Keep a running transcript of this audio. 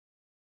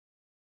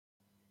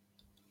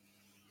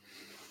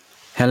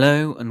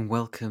Hello and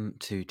welcome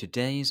to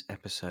today's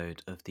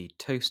episode of the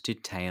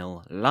Toasted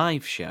Tale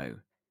live show,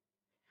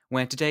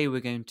 where today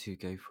we're going to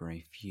go for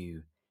a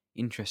few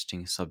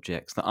interesting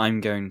subjects that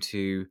I'm going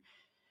to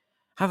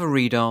have a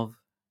read of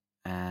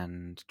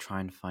and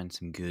try and find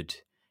some good,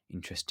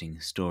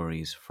 interesting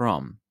stories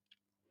from.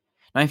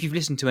 Now, if you've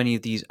listened to any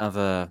of these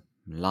other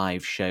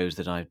live shows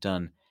that I've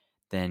done,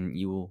 then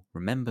you will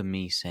remember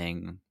me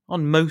saying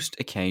on most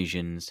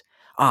occasions,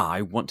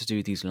 I want to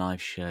do these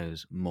live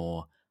shows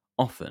more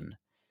often.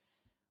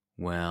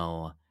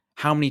 Well,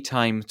 how many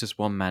times does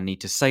one man need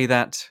to say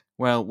that?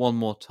 Well, one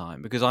more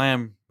time, because I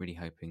am really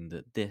hoping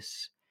that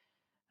this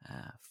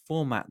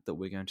format that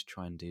we're going to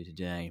try and do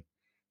today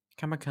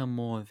can become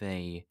more of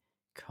a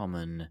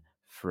common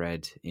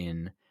thread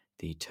in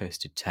the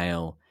Toasted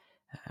Tale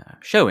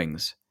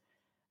showings.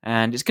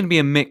 And it's going to be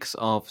a mix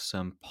of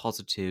some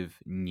positive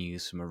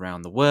news from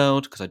around the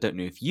world, because I don't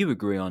know if you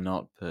agree or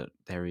not, but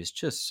there is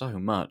just so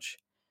much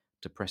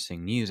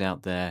depressing news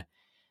out there.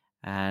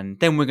 And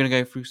then we're going to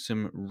go through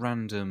some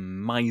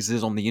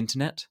randomizers on the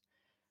internet.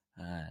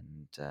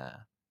 And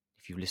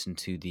if you listen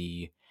to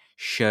the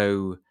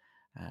show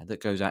that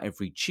goes out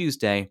every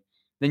Tuesday,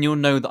 then you'll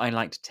know that I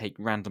like to take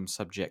random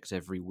subjects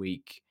every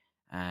week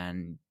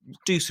and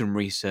do some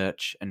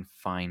research and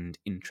find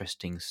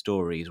interesting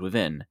stories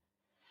within.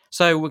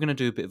 So we're going to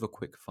do a bit of a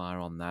quick fire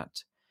on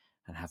that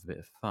and have a bit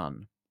of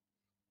fun.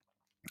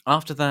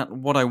 After that,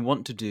 what I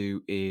want to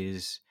do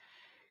is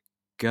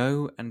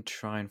go and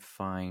try and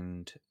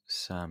find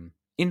some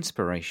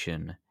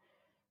inspiration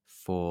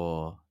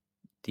for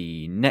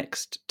the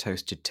next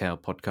Toasted Tale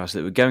podcast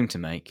that we're going to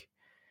make.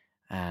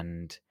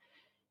 And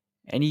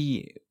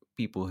any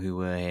people who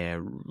were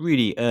here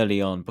really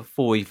early on,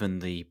 before even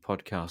the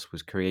podcast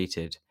was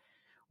created,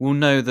 will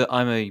know that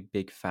I'm a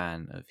big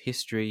fan of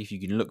history. If you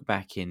can look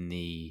back in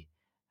the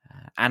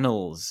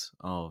annals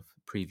of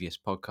previous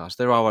podcasts,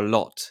 there are a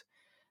lot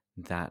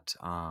that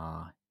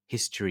are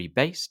history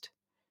based.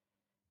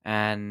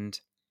 And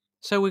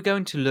so we're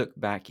going to look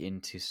back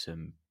into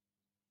some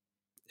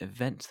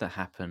events that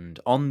happened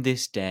on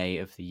this day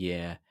of the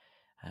year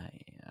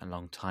a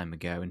long time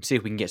ago and see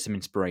if we can get some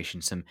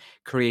inspiration, some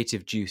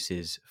creative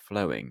juices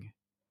flowing.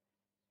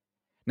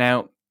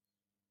 Now,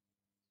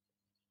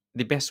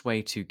 the best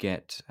way to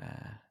get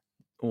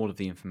all of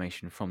the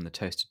information from the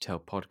Toasted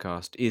Tale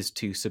podcast is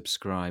to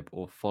subscribe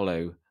or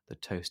follow the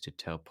Toasted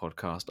Tale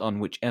podcast on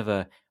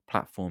whichever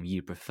platform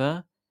you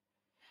prefer.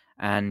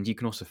 And you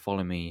can also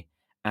follow me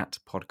at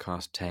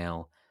Podcast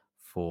Tale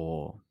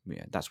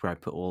that's where I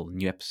put all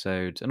new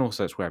episodes, and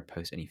also it's where I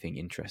post anything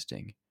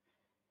interesting.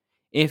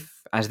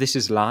 As this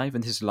is live,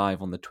 and this is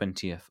live on the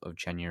 20th of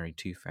January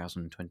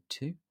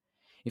 2022,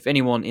 if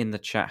anyone in the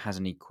chat has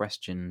any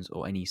questions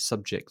or any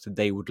subjects that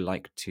they would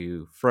like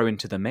to throw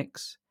into the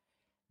mix,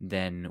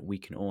 then we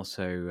can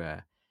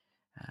also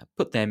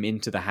put them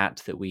into the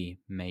hat that we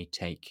may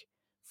take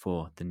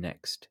for the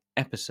next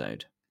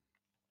episode.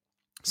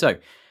 So,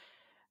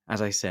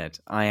 as I said,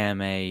 I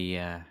am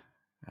a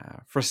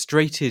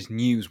frustrated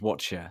news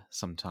watcher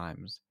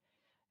sometimes.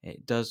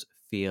 It does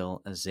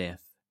feel as if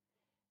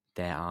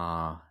there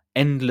are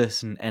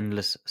endless and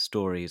endless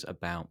stories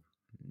about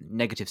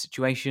negative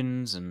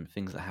situations and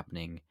things that are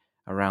happening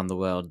around the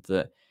world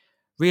that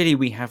really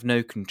we have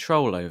no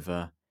control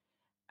over,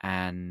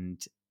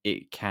 and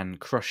it can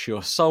crush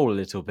your soul a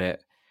little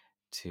bit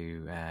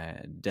to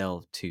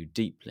delve too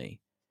deeply.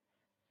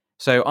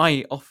 So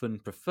I often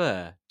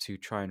prefer to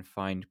try and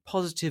find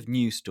positive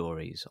news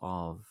stories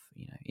of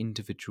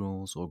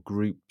individuals or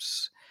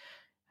groups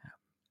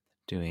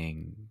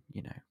doing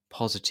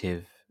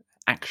positive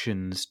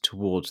actions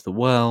towards the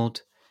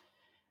world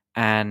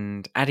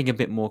and adding a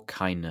bit more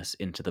kindness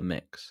into the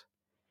mix.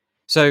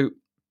 So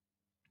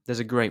there's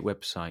a great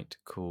website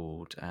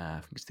called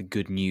I think it's the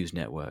Good News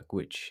Network,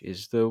 which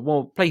is the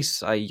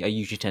place I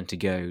usually tend to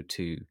go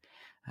to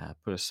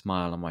put a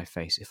smile on my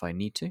face if I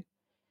need to.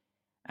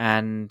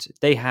 And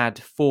they had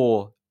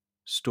 4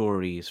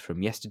 stories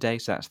from yesterday,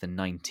 so that's the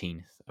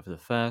 19th of the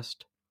 1st.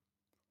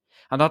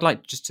 And I'd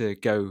like just to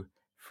go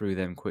through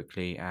them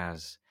quickly,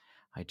 as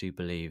I do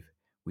believe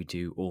we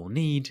do all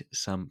need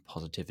some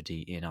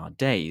positivity in our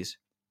days.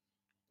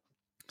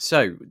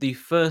 So the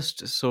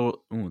first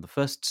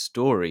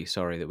story,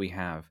 that we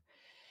have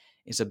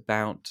is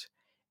about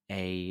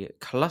a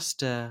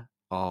cluster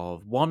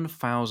of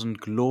 1,000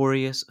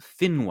 glorious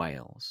fin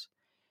whales,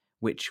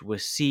 which were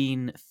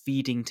seen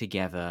feeding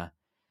together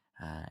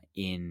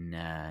in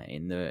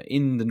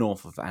the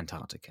north of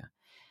Antarctica.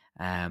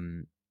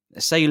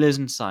 Sailors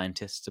and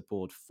scientists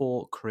aboard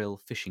 4 krill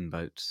fishing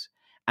boats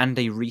and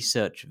a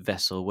research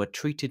vessel were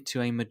treated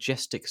to a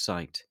majestic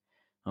sight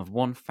of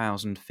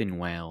 1,000 fin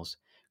whales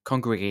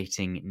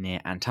congregating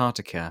near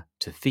Antarctica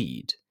to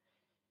feed.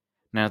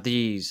 Now,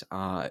 these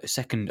are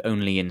second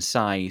only in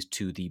size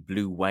to the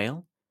blue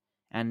whale,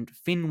 and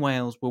fin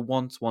whales were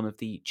once one of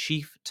the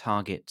chief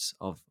targets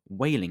of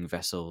whaling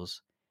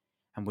vessels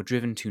and were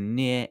driven to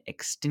near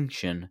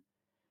extinction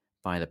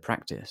by the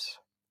practice.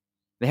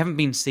 They haven't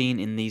been seen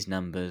in these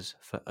numbers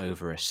for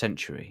over a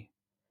century.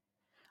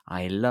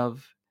 I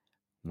love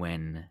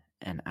when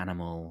an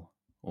animal,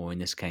 or in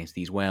this case,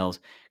 these whales,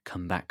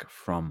 come back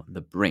from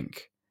the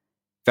brink.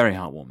 Very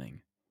heartwarming.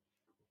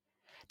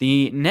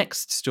 The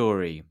next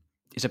story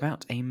is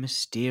about a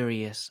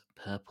mysterious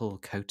purple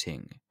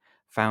coating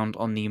found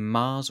on the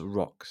Mars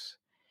rocks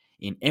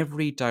in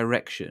every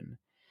direction,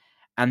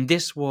 and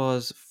this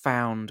was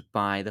found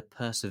by the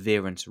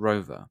Perseverance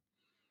rover.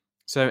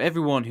 So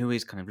everyone who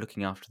is kind of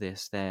looking after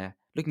this, they're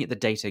looking at the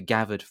data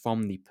gathered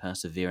from the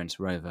Perseverance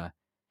rover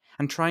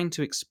and trying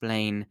to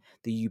explain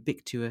the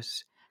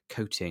ubiquitous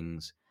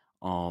coatings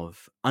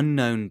of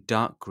unknown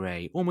dark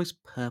grey,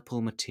 almost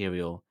purple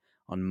material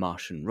on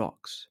Martian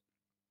rocks.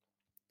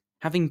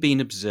 Having been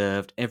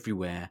observed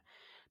everywhere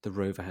the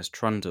rover has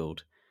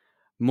trundled,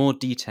 more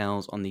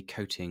details on the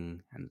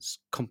coating and its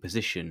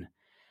composition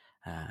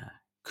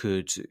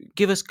could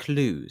give us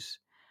clues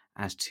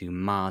as to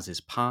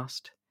Mars's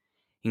past,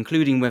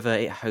 including whether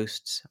it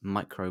hosts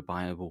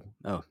microbial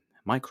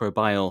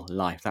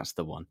life. That's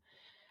the one.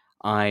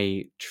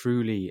 I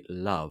truly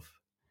love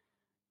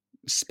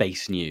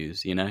space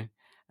news,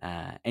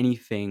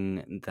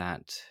 anything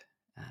that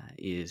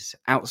is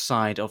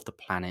outside of the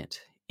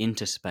planet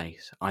into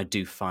space, I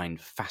do find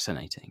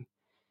fascinating.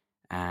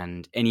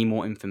 And any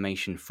more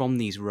information from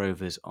these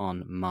rovers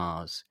on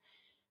Mars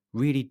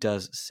really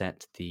does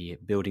set the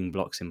building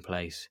blocks in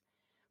place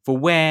for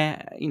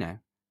where,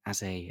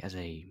 as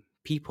a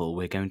people,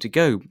 we're going to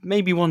go.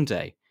 Maybe one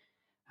day.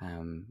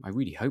 I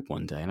really hope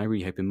one day, and I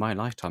really hope in my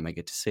lifetime I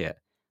get to see it.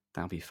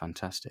 That'll be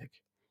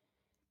fantastic.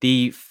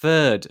 The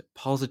third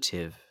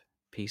positive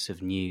piece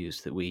of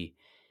news that we've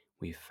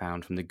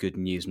found from the Good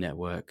News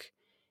Network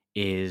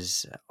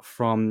is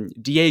from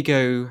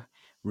Diego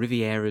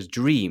Rivera's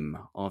dream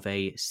of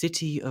a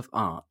city of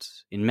art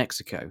in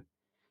Mexico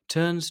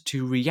turns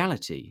to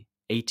reality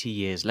 80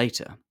 years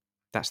later.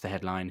 That's the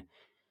headline.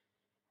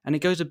 And it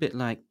goes a bit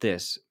like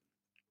this.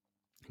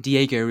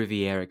 Diego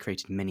Rivera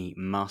created many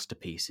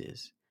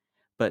masterpieces,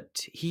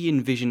 but he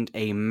envisioned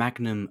a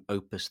magnum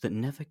opus that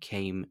never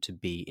came to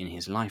be in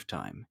his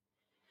lifetime.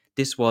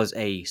 This was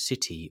a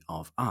city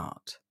of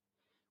art,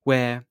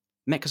 where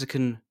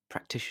Mexican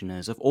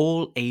practitioners of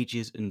all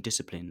ages and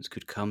disciplines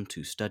could come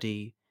to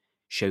study,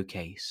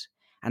 showcase,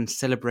 and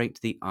celebrate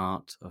the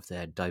art of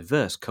their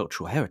diverse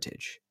cultural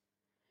heritage.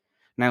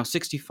 Now,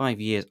 65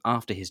 years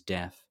after his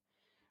death,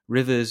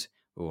 Rivers,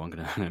 I'm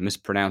going to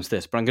mispronounce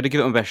this, but I'm going to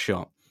give it my best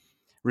shot.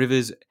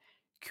 Rivers'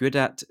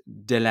 Ciudad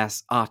de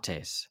las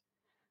Artes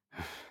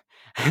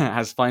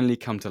has finally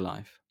come to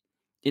life.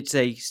 It's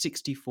a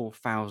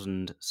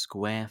 64,000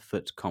 square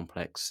foot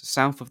complex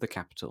south of the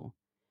capital,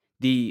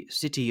 the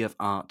City of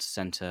Art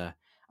Center,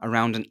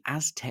 around an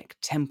Aztec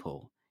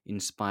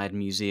temple-inspired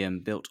museum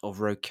built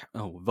of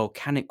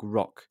volcanic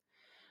rock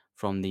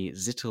from the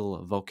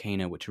Zittel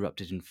volcano, which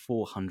erupted in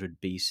 400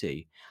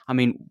 BC. I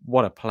mean,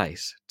 what a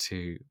place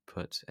to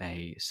put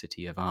a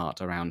city of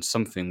art around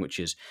something which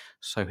is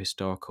so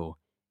historical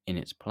in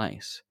its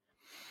place.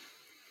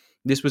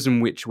 This was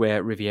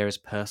where Rivera's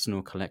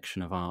personal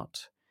collection of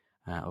art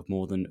of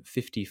more than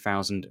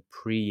 50,000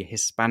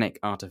 pre-Hispanic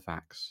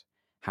artifacts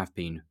have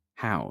been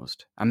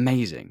housed.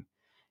 Amazing.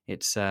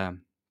 It's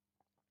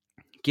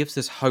gives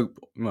us hope,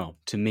 well,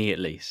 to me at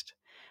least,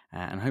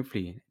 and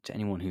hopefully to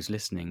anyone who's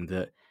listening,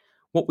 that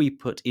what we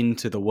put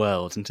into the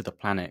world, into the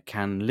planet,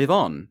 can live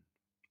on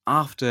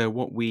after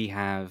what we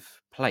have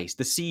placed.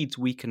 The seeds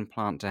we can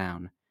plant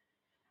down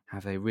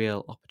have a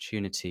real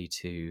opportunity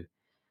to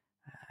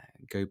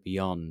go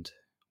beyond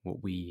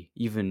what we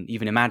even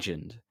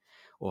imagined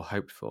or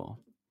hoped for.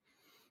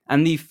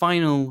 And the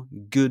final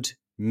good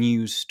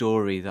news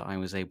story that I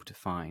was able to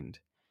find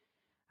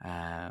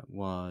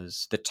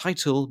was the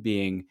title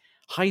being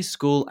 "High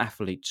School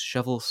Athletes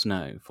Shovel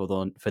Snow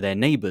for their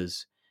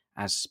neighbours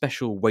as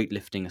Special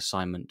Weightlifting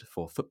Assignment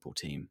for Football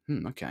Team."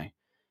 Okay.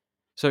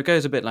 So it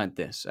goes a bit like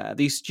this.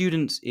 These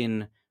students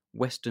in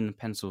Western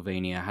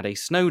Pennsylvania had a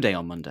snow day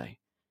on Monday.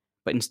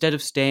 But instead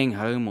of staying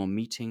home or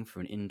meeting for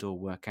an indoor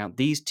workout,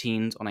 these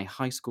teens on a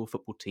high school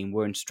football team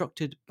were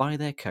instructed by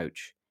their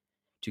coach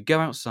to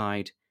go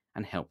outside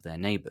and help their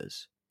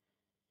neighbours.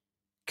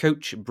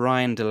 Coach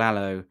Brian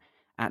DeLallo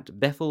at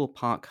Bethel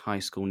Park High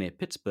School near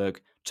Pittsburgh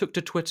took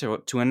to Twitter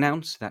to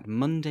announce that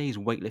Monday's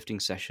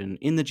weightlifting session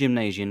in the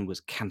gymnasium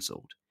was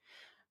cancelled.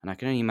 And I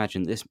can only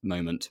imagine this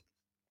moment.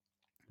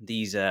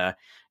 These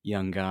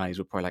young guys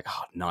were probably like,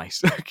 "Oh,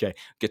 nice. Okay,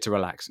 get to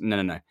relax."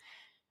 No.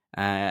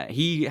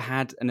 He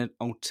had an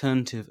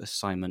alternative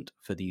assignment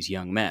for these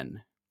young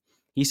men.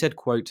 He said,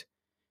 quote,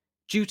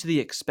 "Due to the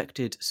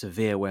expected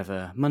severe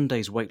weather,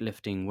 Monday's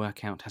weightlifting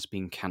workout has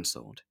been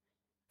cancelled.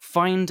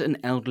 Find an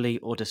elderly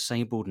or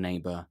disabled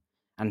neighbour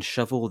and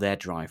shovel their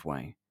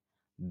driveway.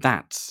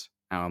 That's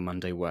our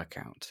Monday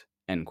workout."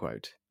 End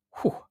quote.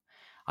 Whew,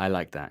 I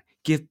like that.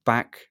 Give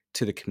back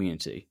to the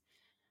community.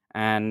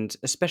 And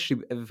especially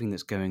with everything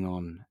that's going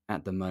on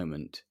at the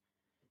moment,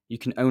 you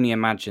can only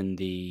imagine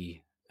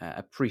the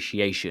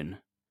appreciation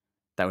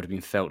that would have been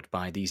felt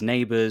by these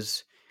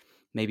neighbours,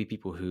 maybe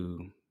people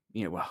who,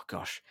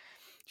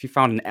 if you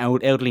found an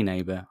elderly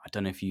neighbour, I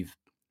don't know if you've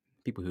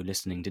people who are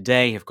listening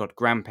today have got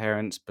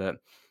grandparents, but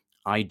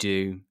I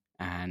do,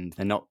 and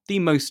they're not the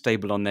most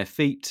stable on their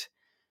feet.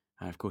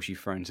 And of course, you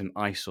throw in some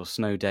ice or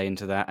snow day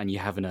into that, and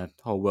you're having a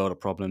whole world of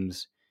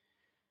problems.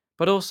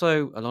 But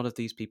also, a lot of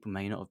these people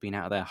may not have been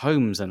out of their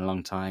homes in a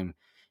long time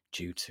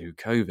due to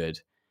COVID.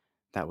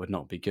 That would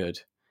not be good.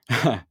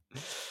 I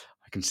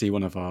can see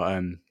one of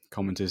our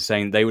commenters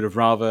saying they would have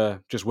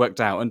rather just worked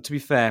out. And to be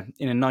fair,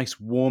 in a nice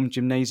warm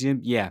gymnasium,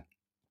 yeah,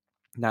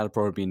 that would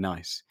probably be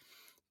nice.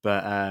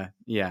 But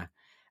yeah,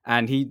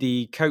 and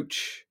the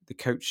coach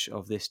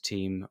of this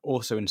team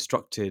also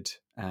instructed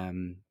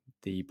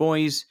the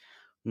boys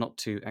not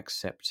to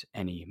accept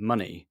any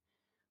money,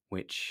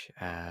 which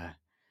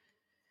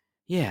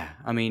yeah,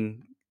 I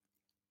mean,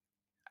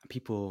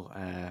 people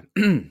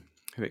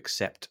who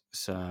accept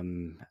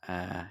some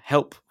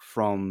help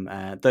from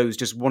those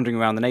just wandering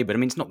around the neighborhood. I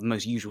mean, it's not the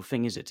most usual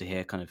thing, is it, to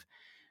hear kind of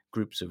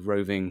groups of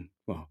roving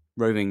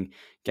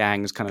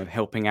gangs kind of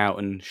helping out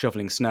and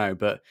shoveling snow,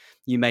 but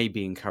you may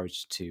be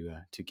encouraged to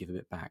give a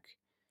bit back.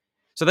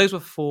 So those were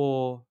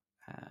 4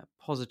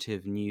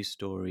 positive news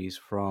stories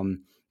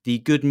from the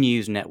Good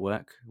News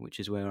Network, which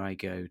is where I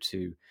go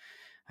to.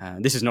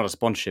 This is not a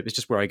sponsorship; it's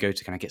just where I go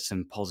to kind of get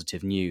some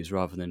positive news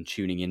rather than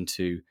tuning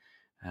into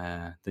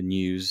the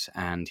news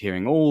and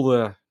hearing all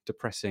the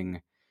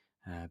depressing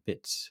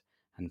bits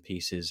and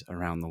pieces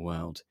around the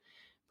world.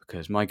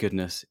 Because my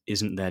goodness,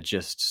 isn't there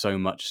just so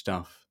much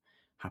stuff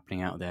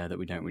happening out there that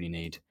we don't really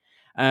need?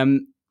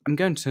 I'm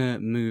going to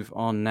move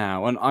on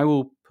now, and I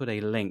will put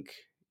a link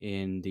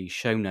in the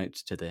show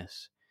notes to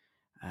this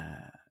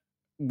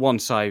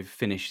once I've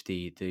finished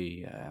the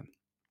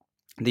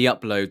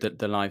upload,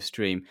 the live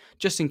stream,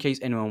 just in case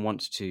anyone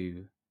wants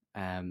to.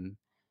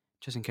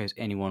 Just in case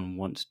anyone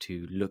wants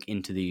to look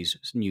into these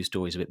news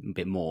stories a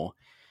bit more.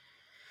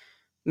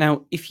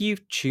 Now, if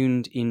you've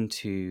tuned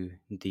into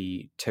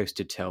the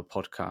Toasted Tale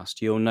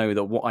podcast, you'll know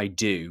that what I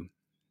do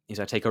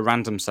is I take a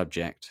random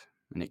subject,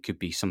 and it could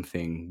be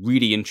something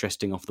really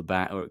interesting off the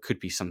bat, or it could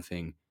be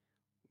something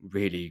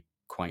really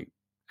quite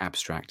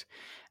abstract.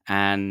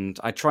 And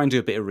I try and do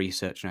a bit of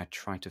research, and I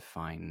try to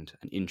find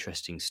an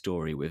interesting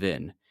story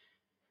within.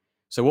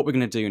 So what we're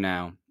going to do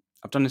now,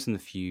 I've done this in a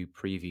few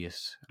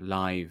previous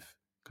live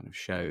kind of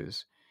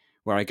shows,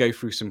 where I go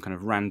through some kind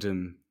of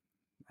random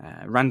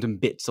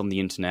bits on the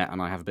internet,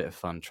 and I have a bit of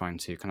fun trying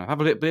to kind of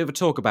have a bit of a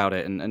talk about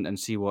it and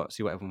see what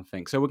everyone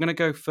thinks. So we're going to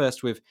go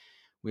first with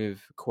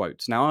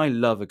quotes. Now, I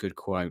love a good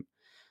quote.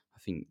 I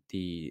think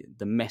the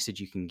message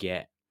you can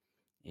get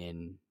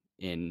in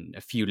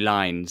a few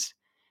lines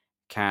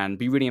can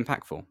be really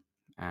impactful,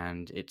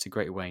 and it's a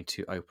great way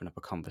to open up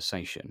a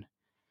conversation.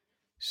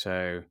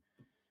 So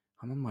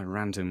I'm on my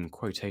random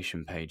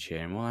quotation page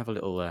here, and we'll have a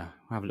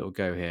little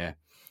go here.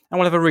 And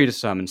we'll have a read of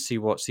some and see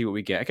what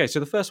we get. Okay, so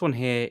the first one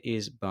here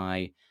is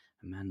by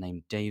a man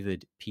named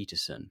David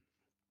Peterson.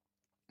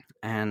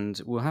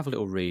 And we'll have a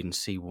little read and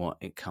see what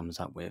it comes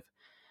up with.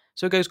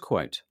 So it goes,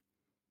 quote,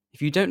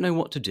 "If you don't know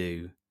what to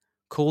do,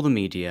 call the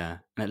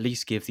media and at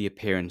least give the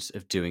appearance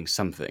of doing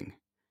something."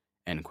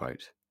 End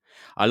quote.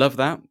 I love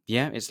that.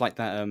 Yeah, it's like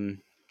that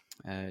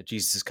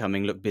Jesus is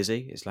coming, look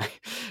busy. It's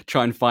like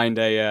try and find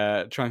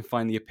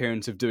the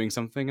appearance of doing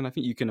something. And I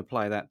think you can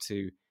apply that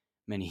to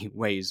many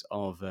ways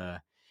of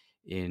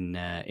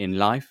in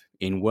life,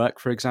 in work,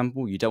 for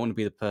example. You don't want to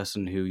be the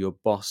person who your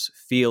boss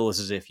feels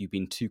as if you've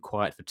been too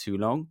quiet for too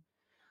long.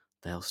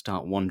 They'll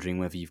start wondering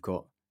whether you've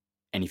got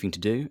anything to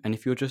do, and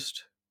if you're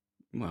just,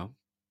 well,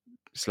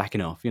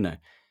 slacking off, you know.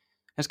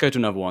 Let's go to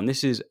another one.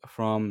 This is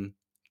from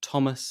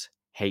Thomas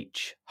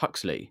H.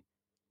 Huxley.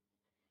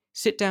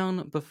 Sit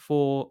down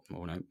before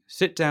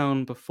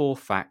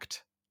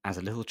fact as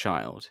a little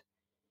child.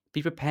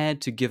 Be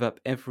prepared to give up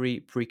every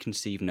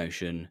preconceived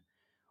notion,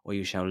 or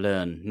you shall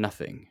learn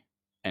nothing.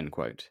 End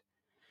quote.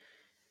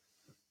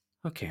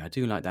 Okay, I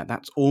do like that.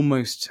 That's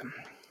almost,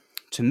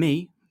 to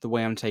me, the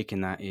way I'm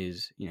taking that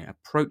is,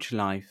 approach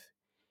life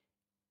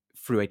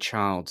through a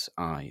child's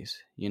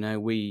eyes.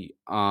 We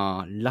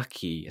are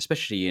lucky,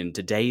 especially in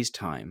today's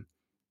time,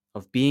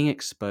 of being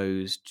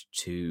exposed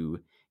to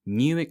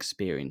new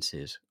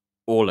experiences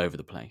all over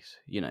the place.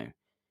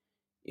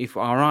 If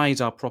our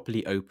eyes are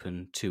properly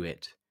open to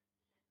it,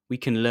 we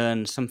can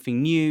learn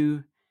something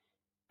new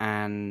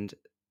and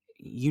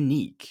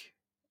unique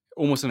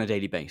almost on a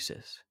daily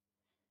basis.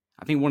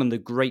 I think one of the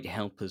great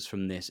helpers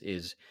from this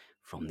is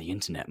from the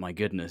internet. My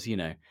goodness,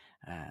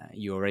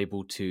 you're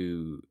able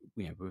to,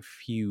 with a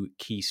few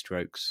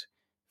keystrokes,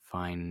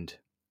 find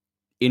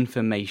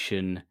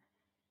information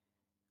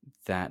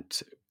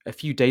that a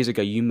few days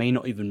ago you may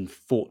not even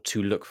thought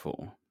to look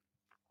for.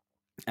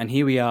 And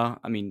here we are.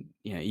 I mean,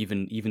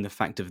 even the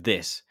fact of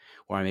this,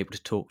 where I'm able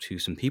to talk to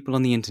some people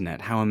on the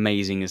internet, how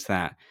amazing is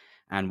that?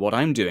 And what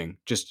I'm doing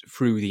just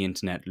through the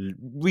internet,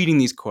 reading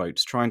these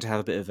quotes, trying to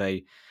have a bit of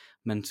a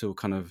mental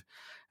kind of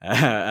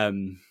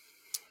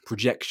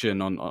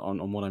projection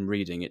on what I'm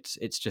reading.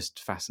 It's just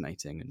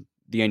fascinating, and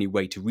the only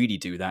way to really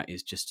do that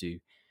is just to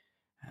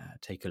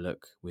take a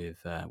look with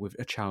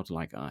a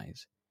childlike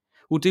eyes.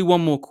 We'll do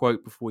one more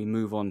quote before we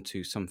move on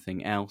to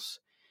something else,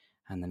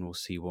 and then we'll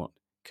see what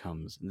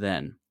comes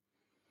then.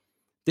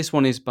 This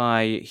one is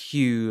by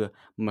Hugh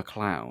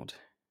MacLeod,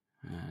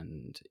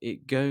 and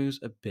it goes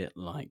a bit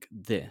like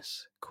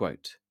this,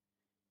 quote,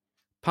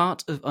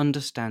 "Part of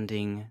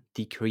understanding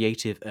the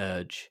creative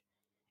urge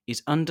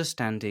is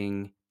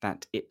understanding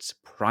that it's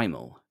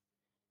primal.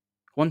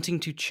 Wanting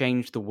to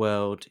change the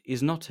world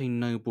is not a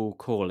noble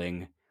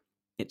calling,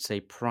 it's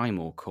a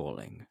primal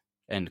calling."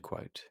 End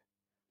quote.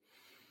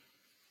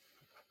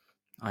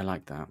 I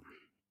like that.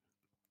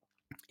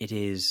 It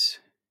is...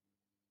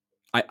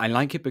 I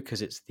like it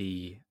because it's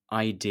the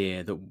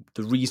idea that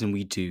the reason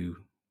we do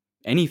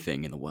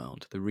anything in the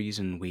world, the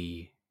reason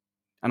we...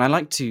 And I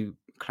like to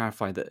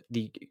clarify that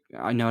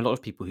I know a lot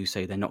of people who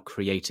say they're not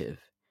creative.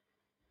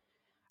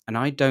 And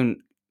I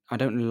don't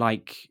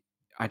like...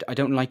 I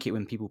don't like it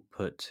when people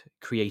put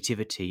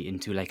creativity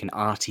into like an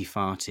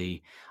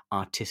arty-farty,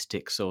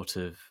 artistic sort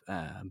of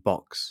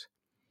box.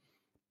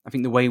 I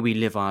think the way we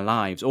live our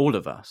lives, all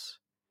of us,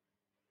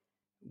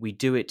 we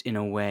do it in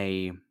a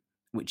way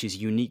which is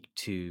unique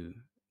to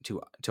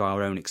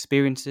our own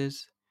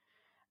experiences,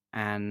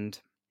 and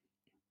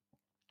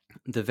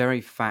the very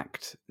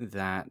fact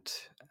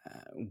that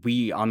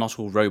we are not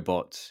all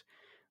robots,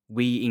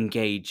 we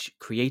engage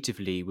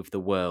creatively with the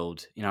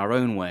world in our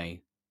own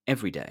way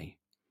every day,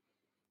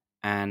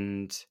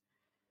 and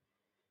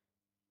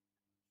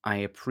I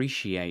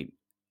appreciate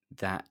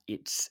that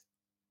it's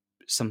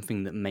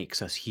something that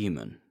makes us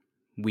human.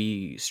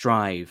 We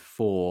strive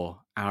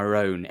for our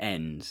own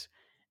ends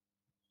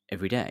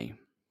every day.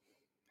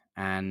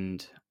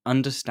 And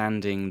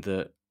understanding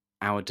that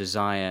our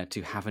desire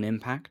to have an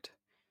impact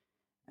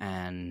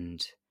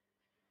and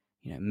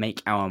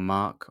make our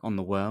mark on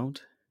the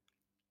world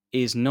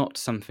is not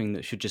something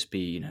that should just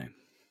be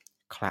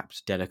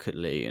clapped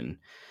delicately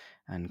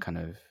and kind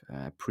of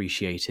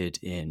appreciated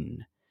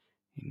in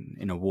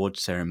award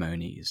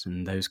ceremonies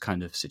and those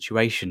kind of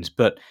situations,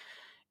 but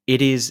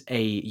it is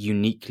a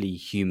uniquely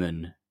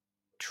human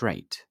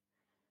trait.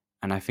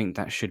 And I think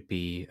that should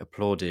be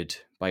applauded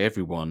by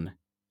everyone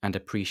and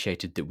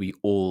appreciated that we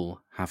all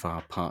have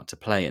our part to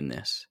play in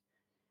this.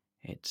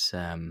 It's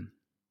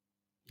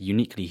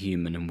uniquely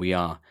human, and we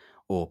are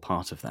all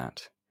part of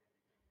that.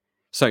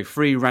 So,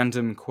 3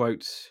 random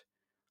quotes.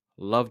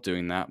 Love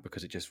doing that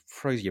because it just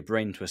throws your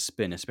brain to a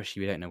spin,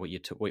 especially if you don't know what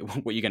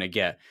you're going to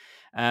get.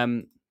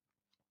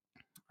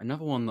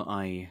 Another one that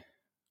I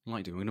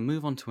like doing. We're going to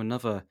move on to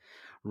another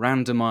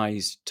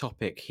randomized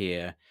topic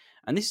here.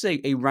 And this is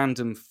a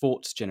random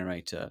thoughts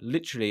generator.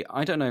 Literally,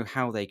 I don't know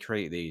how they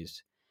create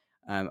these.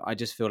 I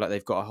just feel like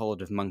they've got a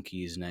hold of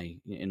monkeys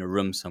in a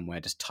room somewhere,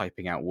 just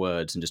typing out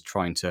words and just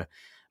trying to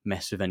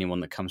mess with anyone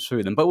that comes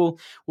through them. But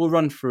we'll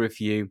run through a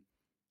few,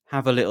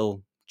 have a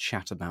little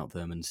chat about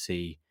them, and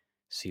see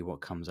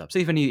what comes up. See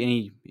if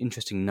any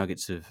interesting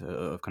nuggets of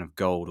kind of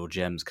gold or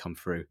gems come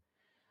through.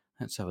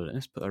 Let's have a look.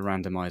 Let's put a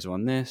randomizer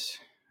on this.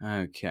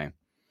 Okay.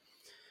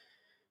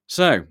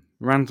 So,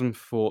 random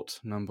thought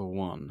number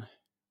 1.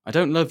 I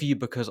don't love you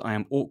because I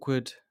am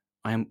awkward.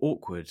 I am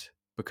awkward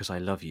because I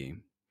love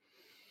you.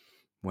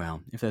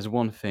 Well, if there's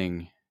one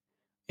thing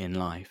in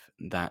life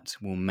that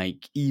will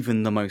make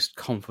even the most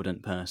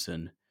confident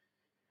person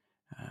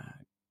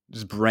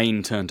his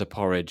brain turn to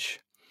porridge,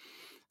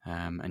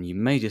 and you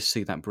may just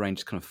see that brain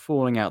just kind of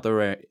falling out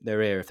their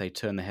ear if they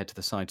turn their head to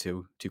the side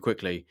too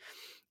quickly,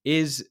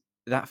 is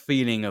that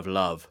feeling of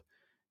love.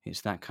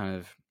 It's that kind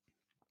of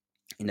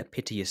in a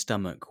pit of your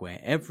stomach where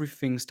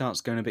everything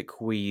starts going a bit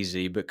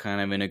queasy, but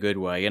kind of in a good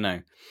way,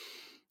 And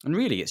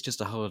really, it's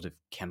just a whole lot of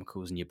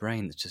chemicals in your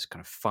brain that's just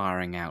kind of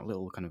firing out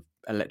little kind of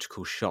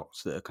electrical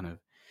shocks that are kind of,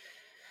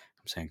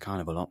 I'm saying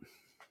kind of a lot,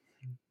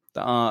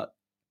 that are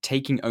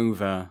taking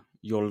over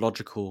your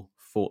logical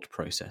thought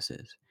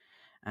processes.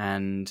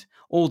 And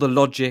all the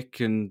logic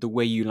and the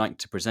way you like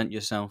to present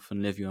yourself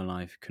and live your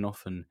life can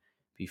often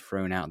be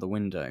thrown out the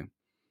window,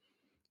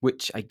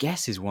 which I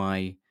guess is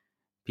why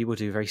people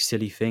do very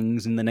silly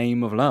things in the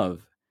name of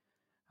love.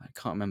 I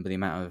can't remember the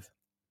amount of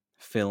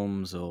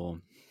films or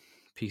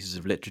pieces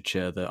of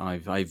literature that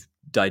I've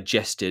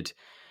digested.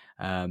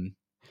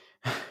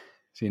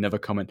 See another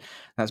comment.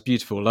 That's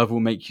beautiful. Love will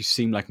make you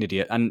seem like an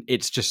idiot, and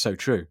it's just so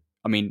true.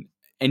 I mean,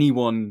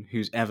 anyone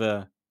who's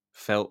ever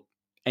felt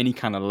any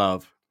kind of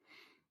love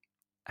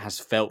has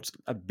felt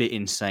a bit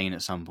insane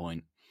at some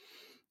point.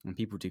 And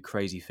people do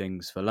crazy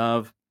things for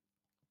love.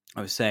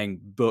 I was saying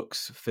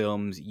books,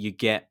 films, you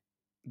get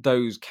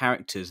those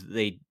characters,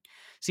 they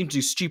seem to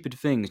do stupid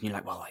things, and you're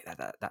like, well, like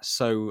that's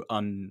so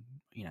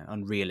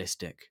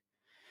unrealistic.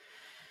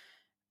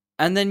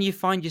 And then you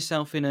find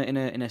yourself in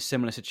a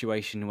similar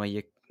situation where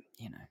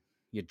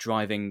you're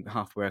driving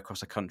halfway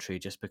across a country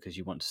just because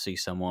you want to see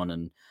someone,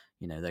 and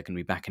they're going to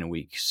be back in a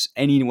week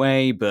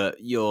anyway, but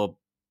you've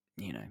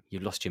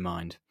lost your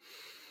mind.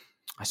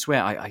 I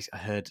swear I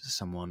heard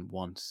someone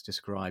once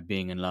describe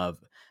being in love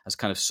as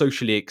kind of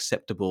socially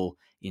acceptable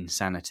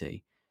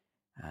insanity.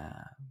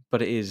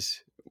 But it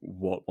is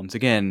what, once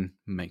again,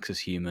 makes us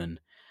human,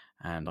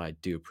 and I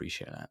do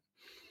appreciate that.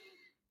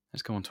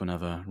 Let's go on to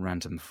another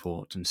random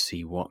thought and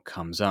see what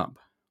comes up.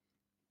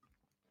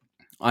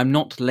 I'm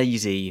not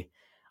lazy,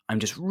 I'm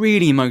just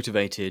really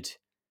motivated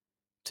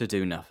to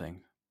do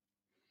nothing.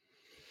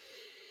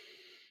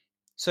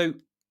 So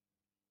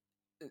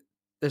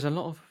there's a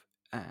lot of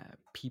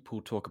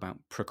people talk about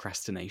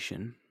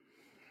procrastination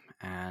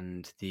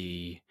and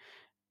the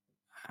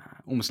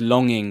almost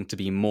longing to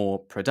be more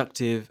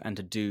productive and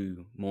to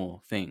do more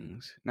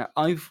things. Now,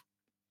 I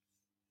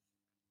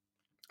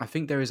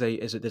think there's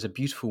a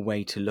beautiful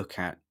way to look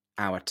at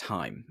our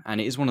time,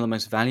 and it is one of the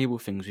most valuable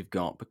things we've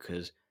got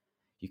because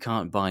you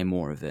can't buy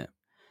more of it.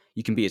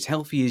 You can be as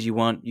healthy as you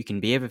want, you can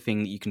be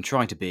everything that you can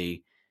try to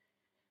be,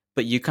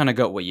 but you kind of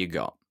got what you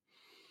got.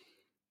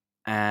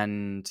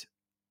 And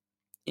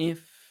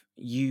if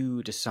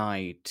you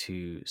decide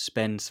to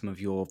spend some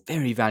of your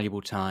very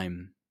valuable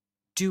time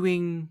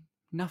doing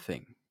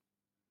nothing,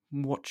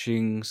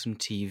 watching some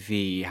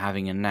TV,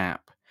 having a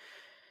nap,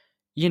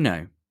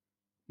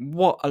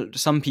 what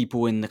some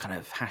people in the kind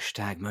of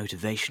hashtag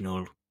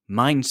motivational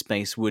mind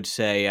space would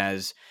say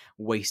as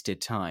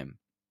wasted time.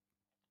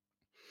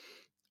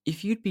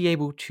 If you'd be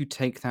able to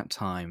take that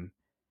time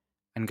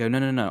and go,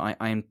 no,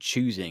 I am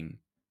choosing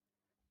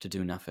to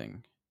do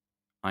nothing.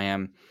 I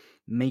am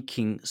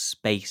making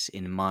space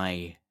in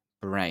my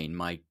brain,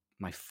 my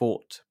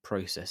thought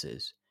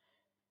processes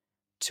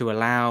to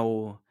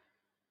allow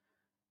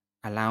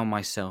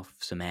myself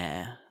some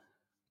air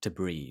to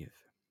breathe.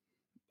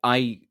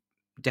 I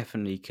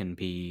definitely can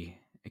be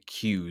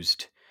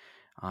accused.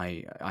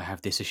 I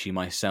have this issue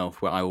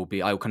myself where I will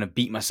kind of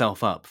beat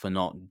myself up for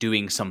not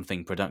doing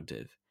something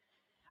productive.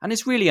 And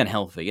it's really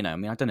unhealthy, I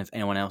mean, I don't know if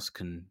anyone else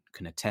can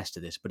attest to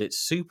this, but it's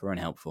super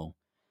unhelpful.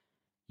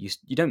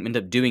 You don't end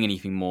up doing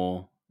anything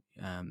more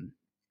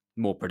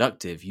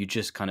productive. You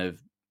just kind of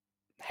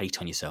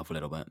hate on yourself a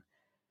little bit.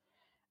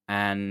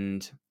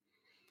 And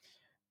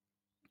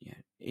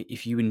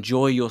if you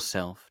enjoy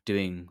yourself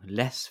doing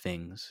less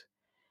things,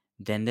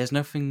 then there's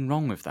nothing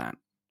wrong with that.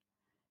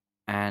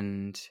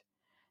 And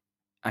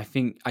I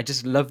think I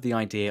just love the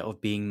idea of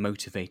being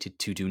motivated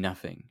to do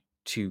nothing,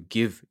 to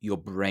give your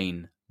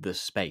brain the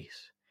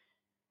space.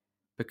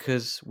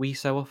 Because we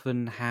so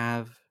often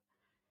have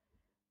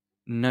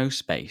no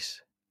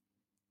space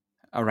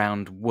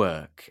around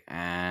work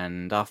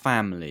and our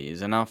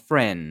families and our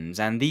friends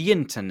and the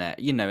internet.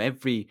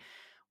 Every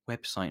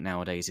website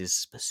nowadays is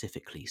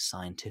specifically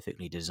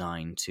scientifically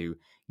designed to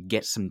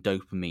get some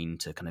dopamine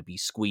to kind of be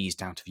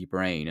squeezed out of your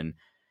brain, and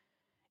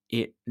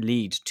it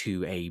leads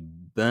to a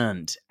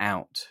burnt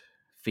out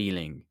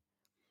feeling,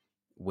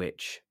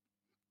 which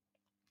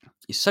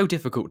is so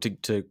difficult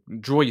to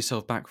draw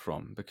yourself back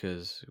from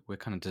because we're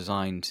kind of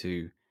designed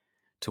to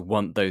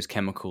want those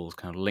chemicals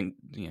kind of linked,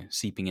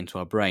 seeping into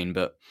our brain.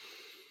 But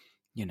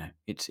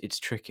it's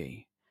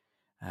tricky.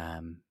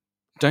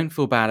 Don't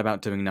feel bad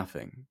about doing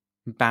nothing.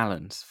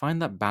 Balance.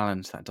 Find that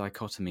balance, that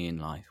dichotomy in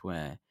life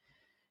where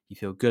you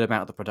feel good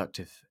about the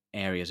productive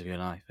areas of your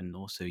life and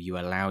also you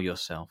allow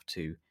yourself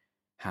to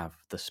have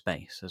the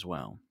space as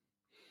well.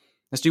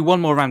 Let's do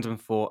one more random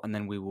thought and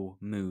then we will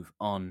move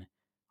on,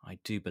 I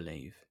do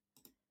believe.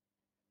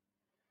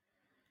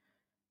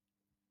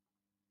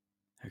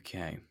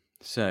 Okay,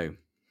 so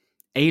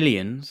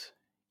aliens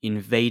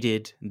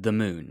invaded the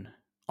moon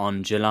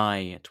on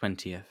July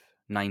 20th,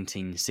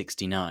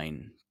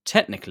 1969.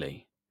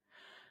 Technically.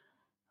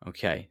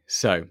 Okay,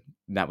 so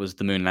that was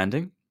the moon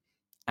landing.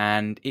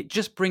 And it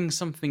just brings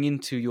something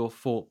into your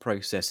thought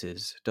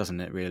processes, doesn't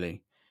it,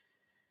 really?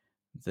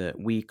 That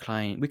we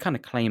kind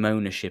of claim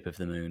ownership of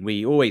the moon.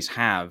 We always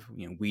have,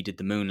 we did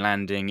the moon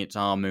landing, it's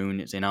our moon,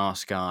 it's in our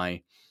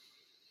sky.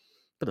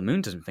 But the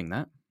moon doesn't think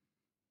that.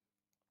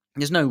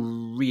 There's no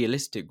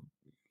realistic,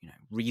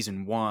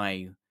 reason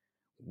why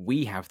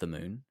we have the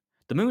moon.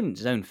 The moon's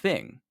its own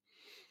thing.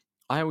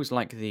 I always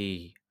like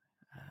this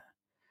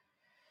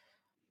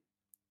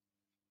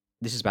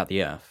is about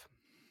the Earth.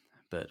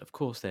 But of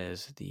course,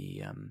 there's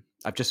the.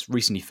 I've just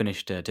recently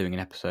finished doing an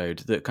episode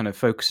that kind of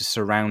focuses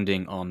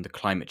surrounding on the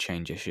climate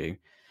change issue,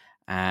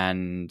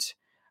 and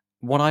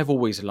what I've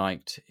always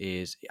liked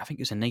is I think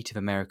it's a Native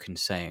American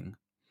saying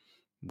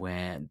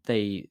where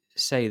they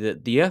say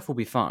that the Earth will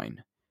be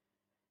fine.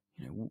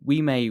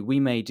 We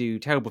may do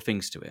terrible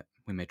things to it.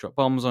 We may drop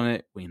bombs on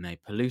it. We may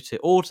pollute it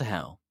all to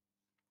hell,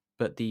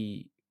 but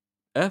the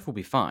Earth will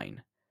be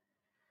fine.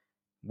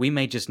 We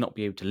may just not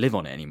be able to live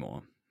on it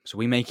anymore. So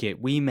we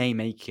may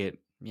make it,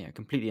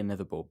 completely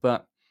unlivable.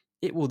 But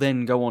it will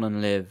then go on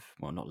and live,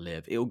 well, not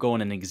live, it will go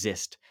on and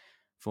exist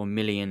for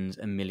millions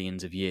and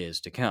millions of years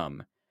to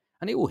come.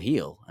 And it will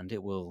heal, and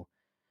it will,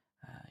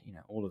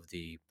 all of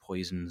the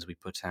poisons we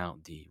put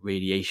out, the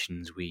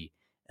radiations we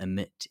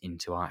emit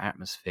into our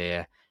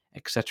atmosphere,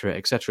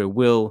 etc.,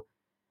 will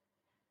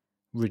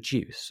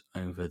reduce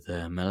over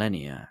the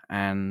millennia.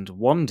 And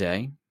one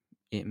day,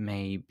 it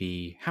may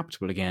be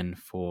habitable again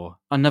for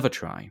another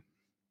try.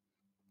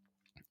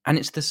 And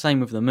it's the same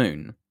with the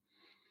moon.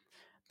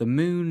 The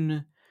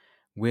moon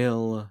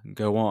will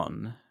go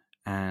on,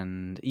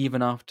 and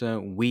even after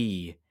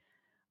we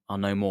are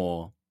no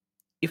more,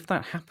 if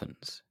that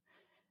happens,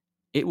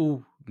 it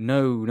will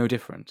know no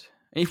different.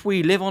 If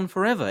we live on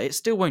forever, it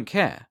still won't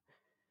care.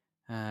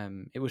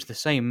 It was the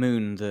same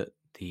moon that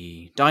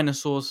the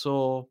dinosaurs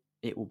saw,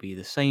 it will be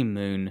the same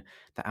moon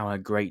that our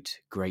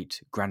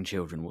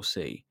great-great-grandchildren will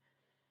see.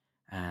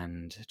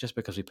 And just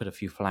because we put a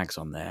few flags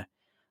on there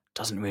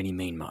doesn't really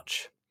mean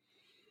much.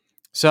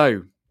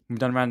 So, we've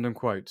done random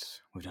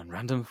quotes. We've done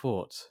random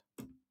thoughts.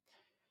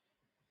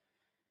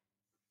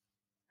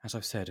 As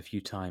I've said a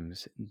few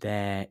times,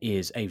 there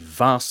is a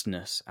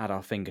vastness at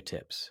our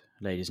fingertips,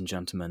 ladies and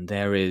gentlemen.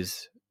 There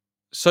is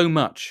so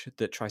much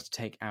that tries to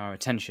take our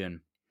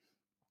attention.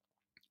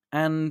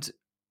 And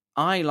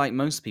I, like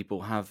most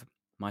people, have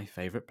my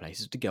favourite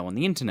places to go on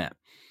the internet.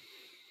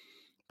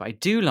 But I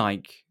do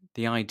like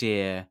the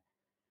idea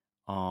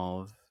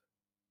of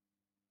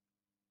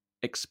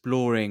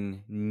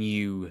exploring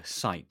new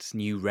sites,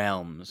 new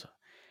realms,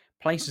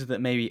 places that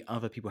maybe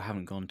other people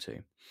haven't gone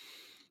to.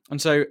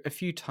 And so a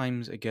few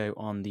times ago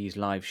on these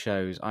live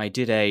shows, I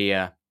did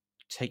a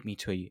take me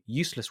to a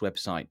useless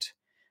website,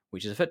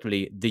 which is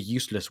effectively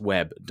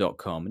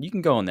theuselessweb.com. And you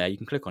can go on there, you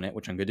can click on it,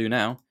 which I'm going to do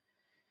now.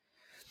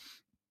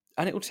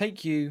 And it will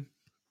take you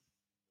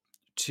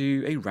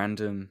to a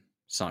random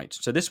site.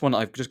 So this one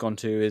I've just gone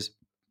to is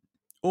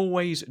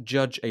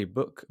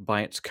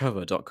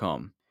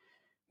alwaysjudgeabookbyitscover.com,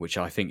 which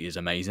I think is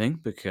amazing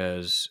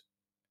because,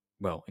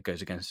 well, it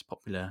goes against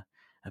popular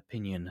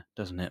opinion,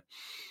 doesn't it?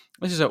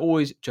 This is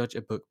always judge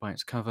a book by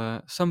its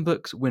cover. Some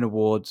books win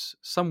awards,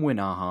 some win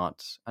our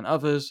hearts, and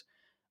others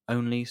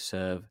only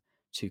serve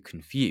to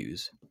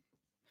confuse.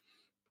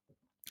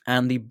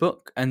 And the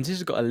book, and this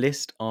has got a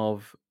list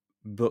of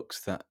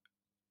books that,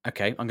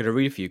 okay, I'm going to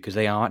read a few because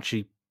they are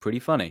actually pretty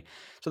funny.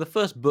 So the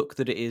first book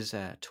that it is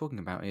talking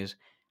about is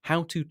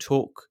How to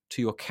Talk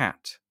to Your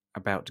Cat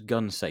About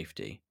Gun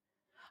Safety.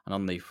 And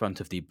on the front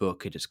of the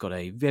book, it has got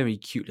a very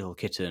cute little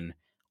kitten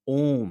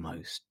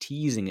almost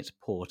teasing its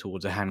paw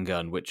towards a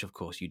handgun, which, of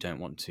course, you don't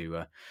want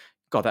to...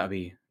 God, that would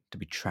be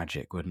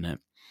tragic, wouldn't it?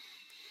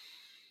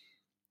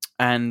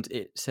 And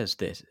it says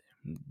this,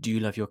 do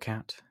you love your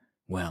cat?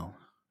 Well,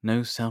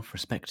 no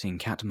self-respecting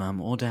cat mum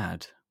or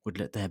dad would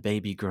let their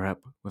baby grow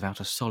up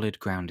without a solid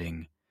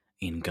grounding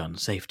in gun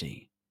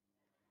safety.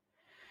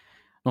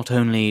 Not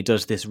only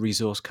does this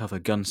resource cover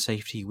gun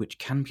safety, which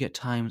can be at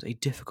times a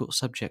difficult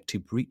subject to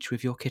breach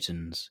with your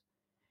kittens,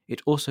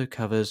 it also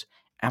covers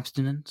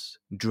abstinence,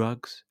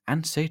 drugs,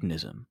 and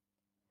Satanism.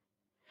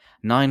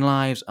 9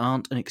 Lives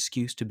aren't an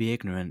excuse to be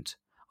ignorant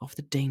of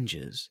the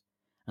dangers,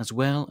 as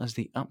well as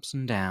the ups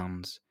and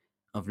downs,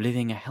 of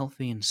living a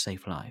healthy and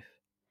safe life,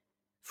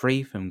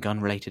 free from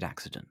gun-related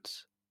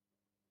accidents.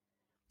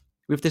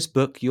 With this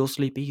book, you'll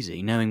sleep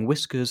easy, knowing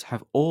Whiskers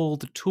have all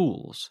the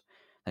tools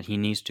that he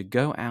needs to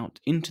go out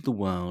into the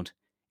world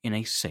in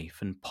a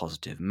safe and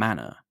positive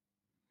manner.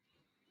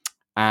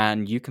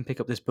 And you can pick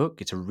up this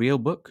book. It's a real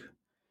book.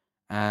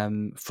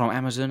 From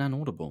Amazon and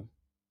Audible.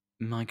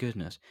 My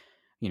goodness.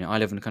 You know, I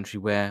live in a country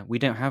where we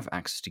don't have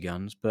access to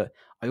guns, but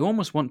I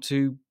almost want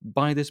to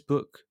buy this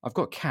book. I've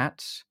got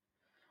cats,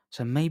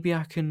 so maybe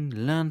I can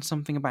learn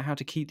something about how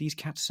to keep these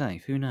cats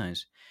safe. Who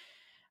knows?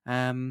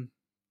 Wow.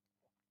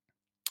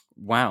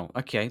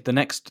 Okay. The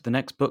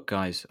next book,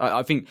 guys.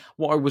 I think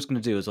what I was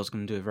going to do is I was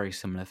going to do a very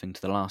similar thing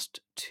to the last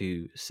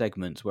 2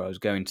 segments, where I was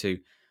going to,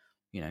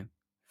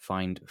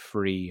 find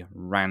free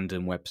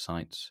random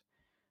websites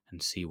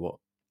and see what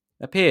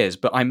appears,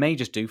 but I may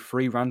just do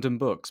 3 random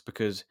books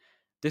because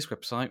this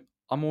website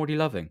I'm already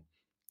loving.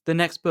 The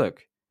next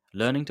book,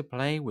 Learning to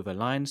Play with a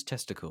Lion's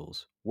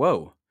Testicles.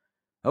 Whoa,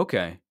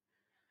 okay.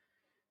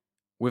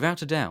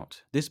 Without a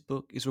doubt, this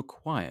book is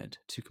required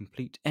to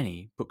complete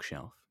any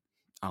bookshelf.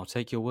 I'll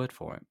take your word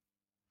for it.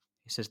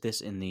 It says this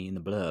in the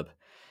blurb.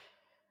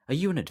 Are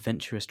you an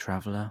adventurous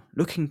traveller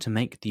looking to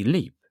make the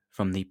leap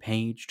from the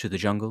page to the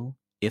jungle?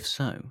 If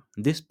so,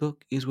 this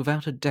book is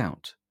without a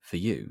doubt for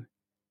you.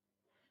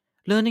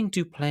 Learning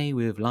to Play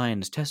with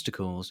Lion's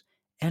Testicles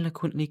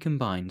eloquently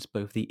combines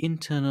both the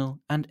internal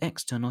and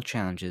external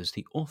challenges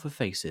the author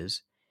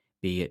faces,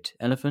 be it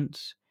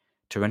elephants,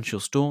 torrential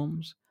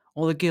storms,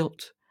 or the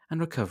guilt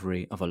and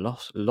recovery of a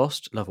lost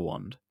loved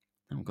one.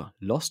 Oh god,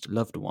 lost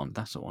loved one,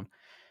 that's the one.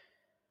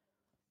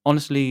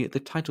 Honestly, the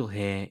title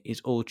here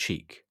is all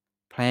cheek.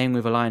 Playing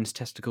with a lion's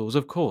testicles,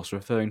 of course,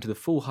 referring to the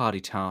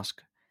foolhardy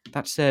task.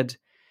 That said,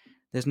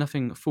 there's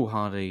nothing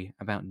foolhardy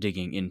about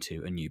digging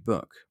into a new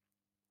book.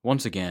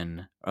 Once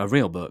again, a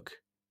real book.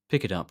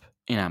 Pick it up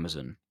in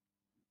Amazon.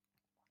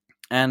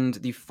 And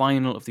the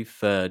final of the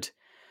third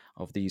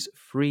of these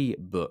 3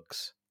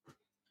 books.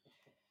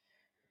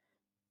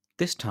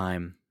 This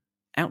time,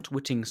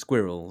 Outwitting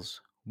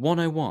Squirrels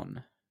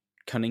 101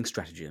 Cunning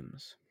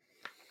Stratagems.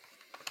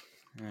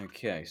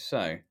 Okay,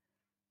 so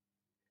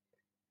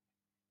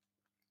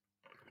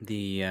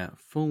the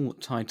full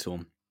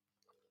title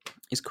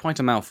is quite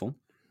a mouthful.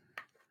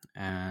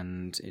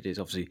 And it is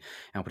obviously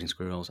Outwitting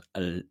Squirrels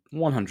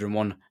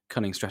 101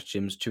 Cunning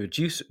Stratagems to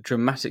reduce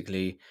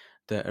dramatically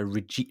the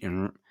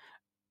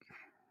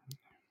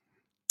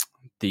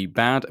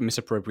bad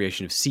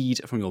misappropriation of seed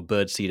from your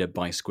birdseeder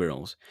by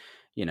squirrels.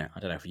 You know, I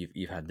don't know if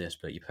you've had this,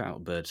 but you put out a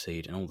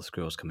birdseed and all the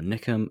squirrels come and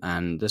nick them,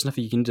 and there's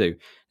nothing you can do.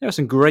 There are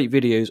some great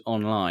videos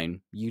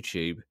online,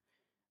 YouTube.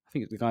 I I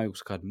think the guy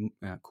was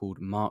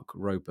called Mark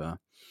Roper,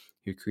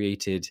 who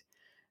created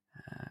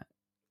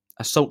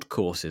assault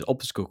courses,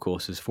 obstacle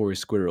courses for his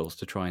squirrels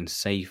to try and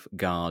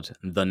safeguard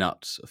the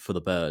nuts for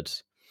the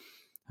birds.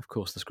 Of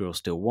course, the squirrels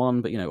still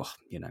won, but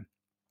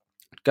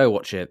go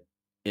watch it.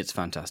 It's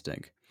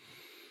fantastic.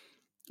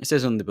 It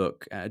says on the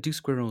book, do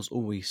squirrels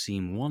always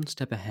seem one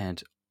step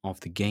ahead of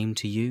the game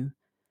to you?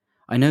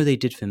 I know they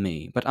did for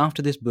me, but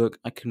after this book,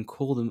 I can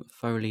call them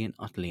thoroughly and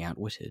utterly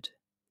outwitted.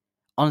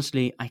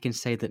 Honestly, I can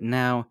say that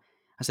now,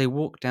 as they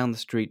walk down the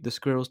street, the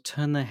squirrels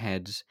turn their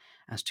heads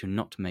as to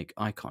not make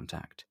eye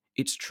contact.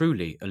 It's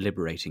truly a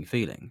liberating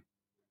feeling.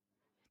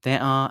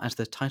 There are, as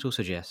the title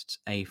suggests,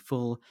 a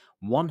full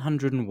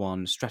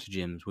 101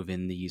 stratagems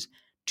within these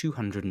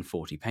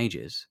 240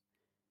 pages.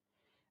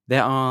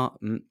 There are,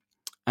 and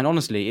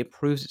honestly, it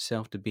proves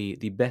itself to be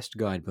the best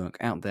guidebook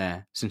out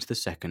there since the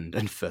second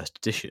and first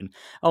edition.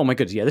 Oh my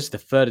goodness, yeah, this is the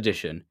third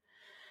edition.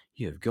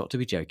 You have got to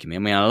be joking me. I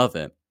mean, I love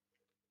it.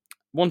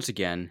 Once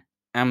again,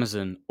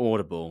 Amazon,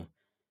 Audible,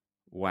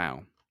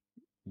 wow.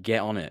 Get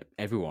on it,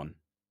 everyone.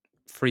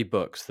 3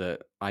 books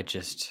that I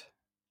just...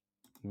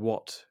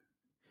 What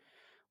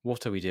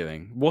are we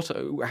doing?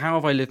 How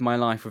have I lived my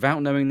life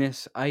without knowing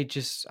this? I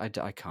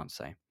can't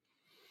say.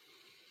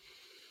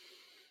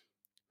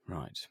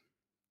 Right.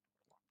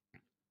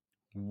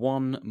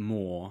 One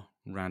more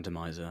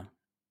randomizer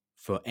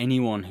for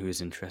anyone who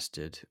is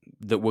interested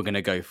that we're going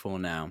to go for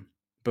now,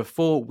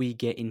 before we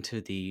get into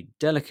the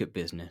delicate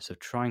business of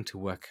trying to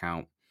work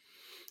out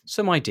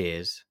some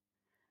ideas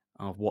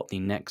of what the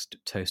next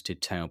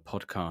Toasted Tale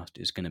podcast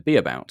is going to be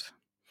about.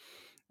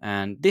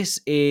 And this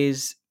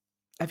is,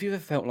 have you ever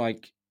felt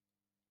like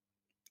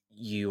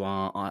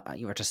you're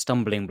at a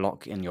stumbling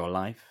block in your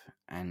life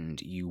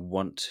and you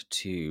want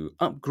to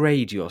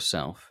upgrade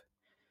yourself?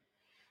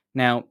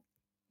 Now,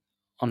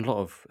 on a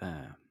lot of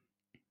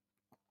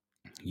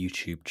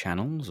YouTube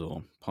channels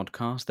or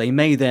podcasts, they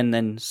may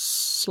then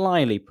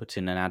slyly put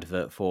in an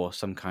advert for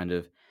some kind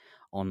of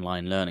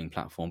online learning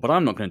platform, but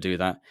I'm not going to do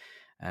that.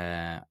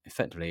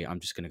 Effectively, I'm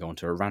just going to go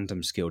onto a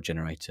random skill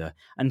generator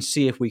and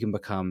see if we can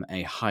become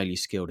a highly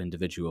skilled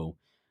individual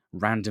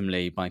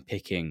randomly by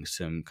picking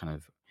some kind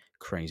of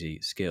crazy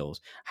skills.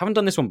 Haven't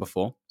done this one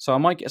before, so I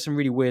might get some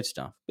really weird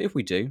stuff, but if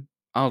we do,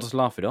 I'll just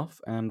laugh it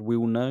off and we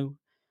will know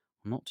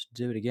not to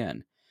do it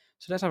again.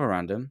 So let's have a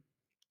random.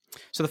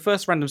 So the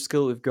first random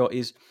skill we've got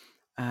is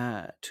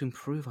to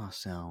improve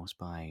ourselves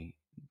by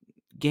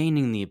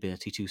gaining the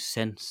ability to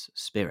sense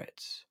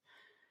spirits.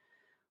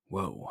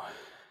 Whoa.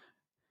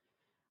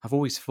 I've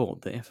always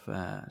thought that if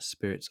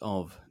spirits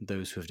of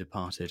those who have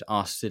departed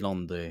are still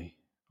on the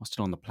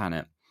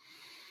planet,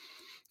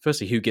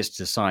 firstly, who gets to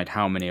decide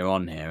how many are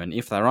on here? And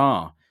if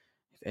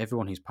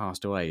everyone who's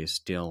passed away is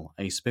still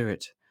a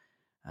spirit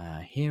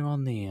here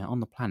on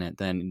the planet,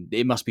 then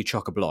it must be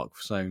chock-a-block.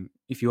 So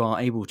if you are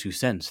able to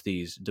sense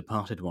these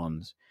departed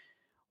ones,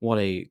 what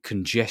a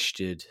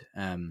congested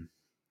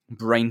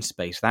brain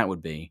space that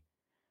would be,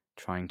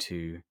 trying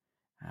to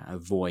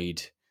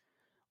avoid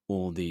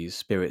all these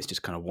spirits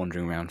just kind of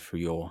wandering around through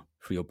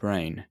your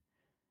brain.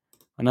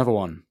 Another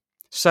one,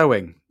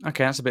 sewing.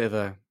 Okay, that's a bit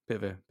of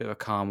a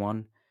calm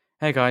one.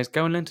 Hey guys,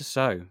 go and learn to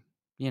sew.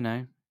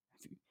 Do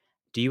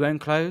you own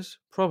clothes?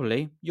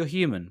 Probably. You're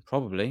human.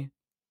 Probably.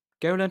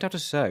 Go learn how to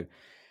sew.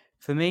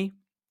 For me,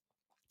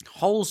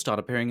 holes start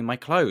appearing in my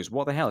clothes.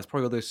 What the hell? It's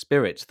probably all those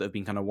spirits that have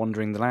been kind of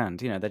wandering the land.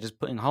 They're just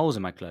putting holes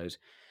in my clothes.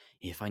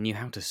 If I knew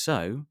how to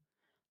sew,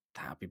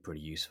 that would be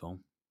pretty useful.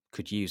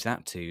 Could use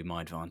that to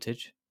my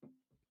advantage.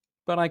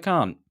 But I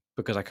can't,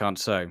 because I can't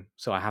sew.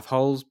 So I have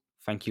holes.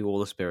 Thank you, all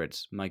the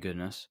spirits. My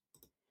goodness.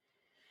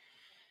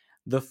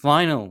 The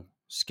final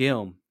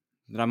skill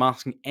that I'm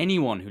asking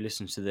anyone who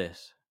listens to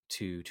this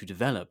to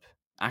develop: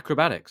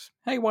 acrobatics.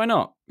 Hey, why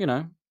not?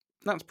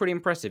 That's pretty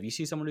impressive. You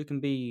see someone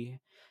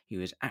who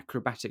is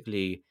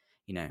acrobatically,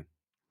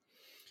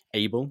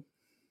 able.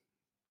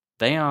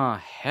 They are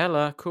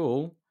hella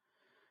cool,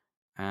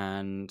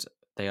 and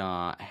they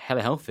are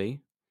hella healthy,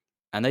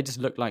 and they just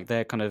look like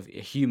they're kind of a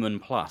human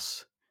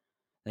plus.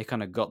 They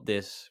kind of got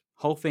this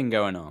whole thing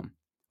going on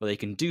where they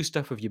can do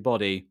stuff with your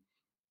body,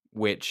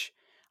 which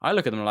I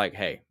look at them like,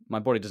 hey, my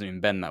body doesn't even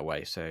bend that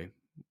way, so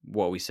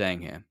what are we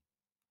saying here?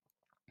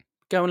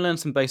 Go and learn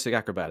some basic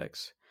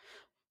acrobatics.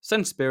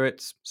 Sense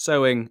spirits,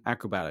 sewing,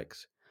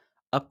 acrobatics.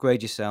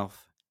 Upgrade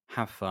yourself,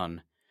 have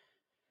fun.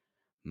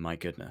 My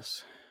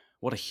goodness.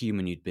 What a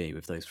human you'd be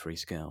with those 3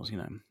 skills,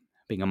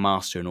 being a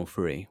master in all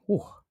 3.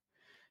 Ooh,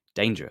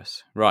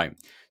 dangerous. Right.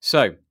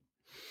 So,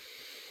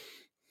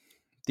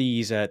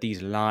 these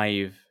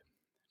live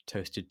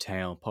Toasted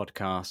Tale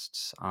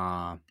podcasts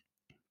are...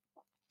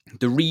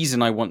 The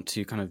reason I want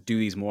to kind of do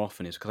these more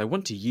often is because I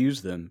want to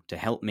use them to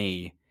help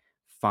me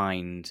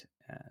find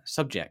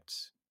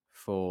subjects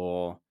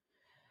for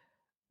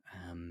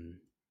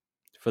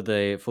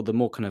the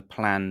more kind of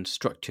planned,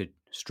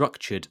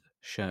 structured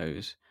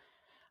shows.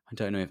 I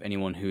don't know if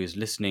anyone who is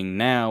listening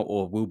now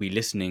or will be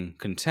listening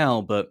can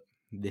tell, but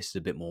this is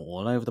a bit more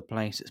all over the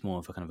place. It's more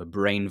of a kind of a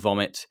brain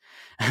vomit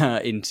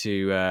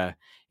into a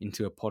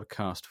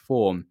podcast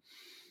form.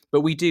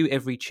 But we do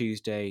every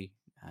Tuesday.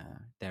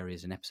 There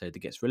is an episode that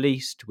gets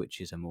released, which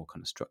is a more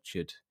kind of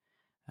structured,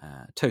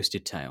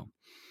 toasted tale.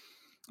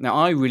 Now,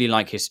 I really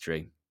like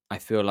history. I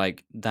feel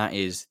like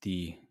it's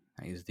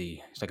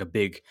like a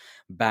big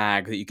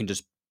bag that you can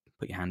just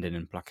put your hand in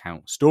and pluck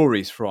out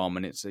stories from.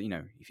 And it's,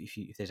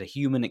 if there's a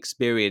human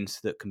experience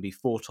that can be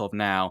thought of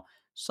now,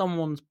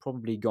 someone's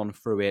probably gone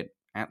through it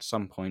at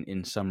some point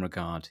in some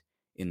regard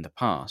in the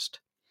past.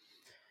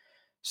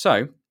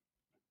 So,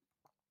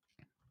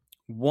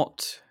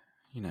 what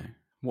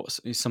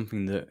is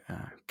something that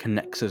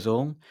connects us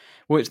all?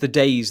 Well, it's the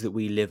days that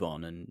we live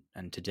on,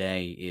 and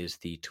today is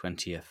the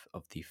 20th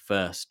of the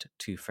 1st,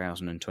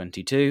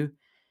 2022.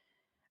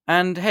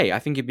 And hey, I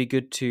think it'd be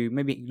good to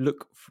maybe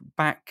look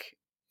back,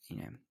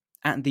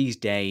 at these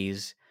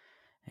days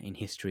in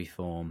history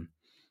form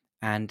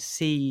and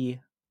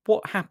see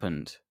what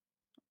happened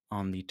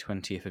on the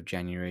 20th of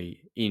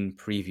January in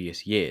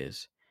previous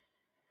years.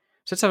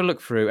 So let's have a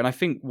look through, and I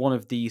think one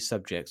of these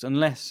subjects,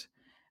 unless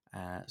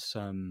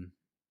some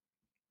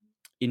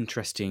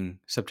interesting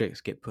subjects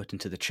get put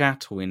into the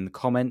chat or in the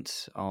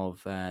comments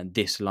of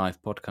this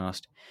live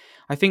podcast,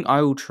 I think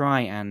I will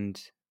try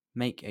and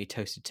make a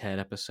Toasted Tale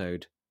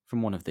episode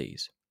from one of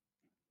these.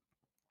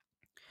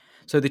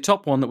 So the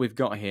top one that we've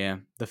got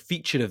here, the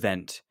featured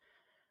event,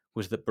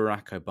 was that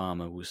Barack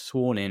Obama was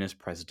sworn in as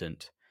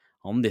president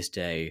on this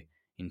day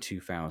in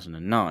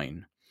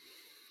 2009.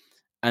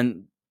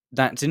 And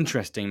that's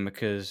interesting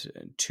because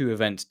 2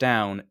 events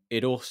down,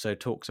 it also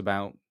talks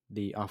about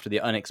after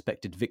the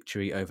unexpected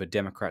victory over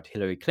Democrat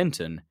Hillary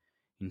Clinton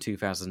in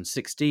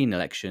 2016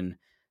 election,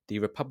 the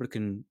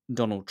Republican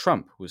Donald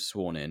Trump was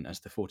sworn in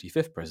as the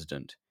 45th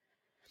president.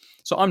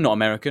 So I'm not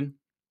American,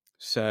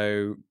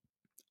 so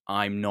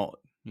I'm not,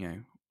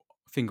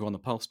 finger on the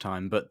pulse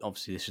time, but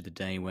obviously this is the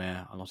day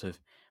where a lot of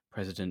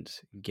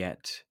presidents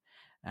get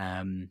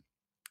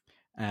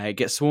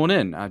sworn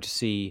in. I just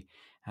see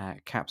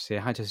Caps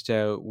here. Hi,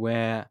 Testo.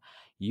 Where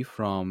you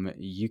from?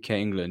 UK,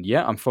 England.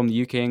 Yeah, I'm from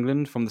the UK,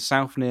 England, from the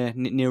south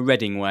near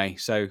Reading way.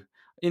 So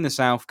in the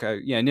south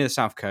coast, near the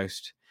south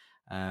coast.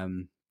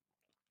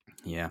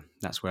 Yeah,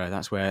 that's where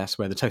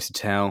the Toasted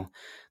Tale,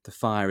 the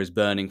fire is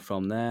burning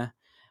from there.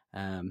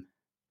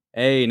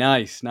 Hey,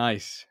 nice.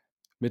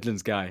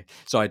 Midlands guy.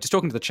 Sorry, just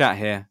talking to the chat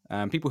here.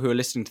 People who are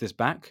listening to this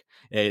back,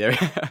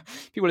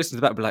 people listening to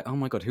the back will be like, "Oh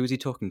my god, who is he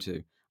talking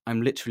to?"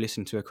 I'm literally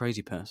listening to a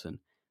crazy person.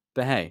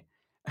 But hey,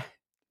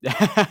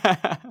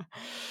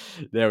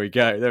 there we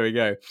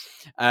go.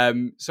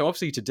 So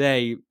obviously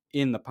today,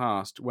 in the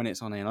past, when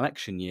it's on an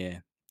election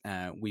year,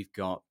 we've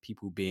got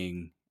people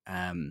being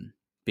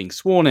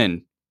sworn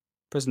in,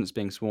 presidents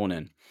being sworn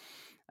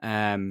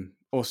in.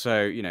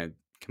 Also,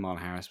 Kamala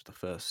Harris was the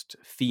first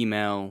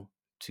female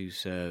to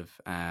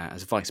serve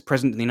as vice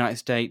president of the United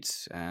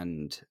States,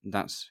 and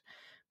that's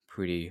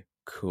pretty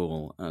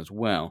cool as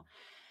well.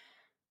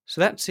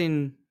 So that's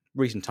in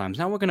recent times.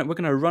 Now we're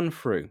gonna run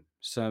through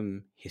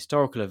some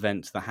historical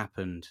events that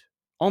happened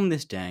on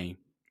this day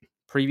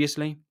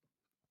previously.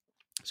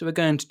 So we're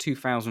going to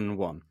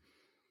 2001.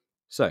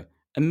 So,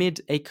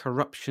 amid a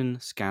corruption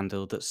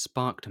scandal that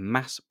sparked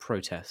mass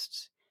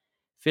protests,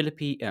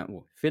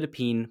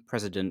 Philippine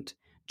President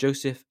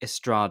Joseph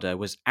Estrada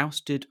was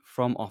ousted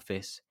from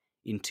office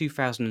in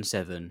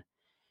 2007,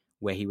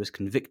 where he was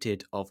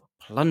convicted of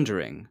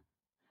plundering,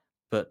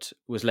 but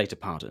was later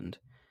pardoned.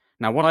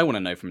 Now, what I want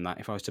to know from that,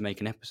 if I was to make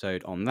an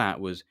episode on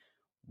that, was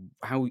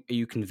how are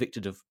you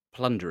convicted of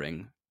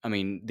plundering? I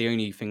mean, the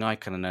only thing I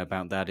kind of know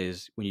about that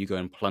is when you go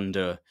and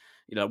plunder,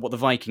 what the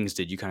Vikings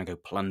did, you kind of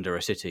go plunder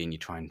a city and you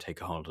try and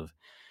take a hold of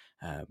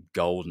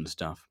gold and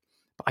stuff.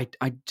 But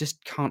I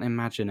just can't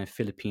imagine a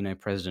Filipino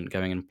president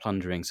going and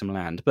plundering some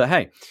land. But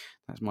hey,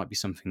 that might be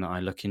something that I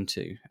look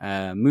into.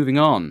 Moving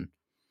on.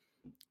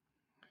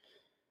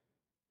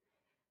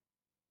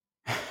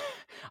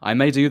 I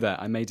may do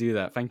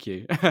that. Thank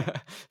you.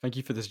 Thank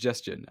you for the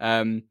suggestion.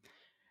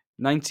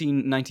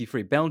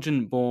 1993,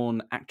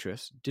 Belgian-born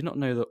actress. Did not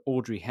know that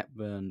Audrey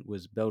Hepburn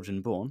was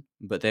Belgian-born,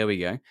 but there we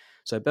go.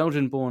 So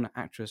Belgian-born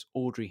actress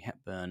Audrey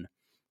Hepburn,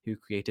 who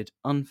created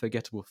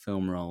unforgettable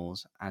film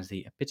roles as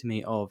the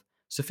epitome of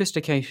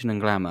sophistication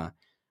and glamour,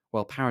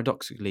 while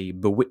paradoxically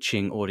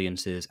bewitching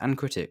audiences and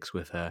critics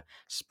with her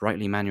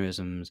sprightly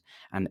mannerisms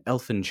and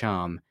elfin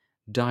charm,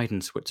 died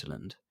in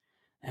Switzerland.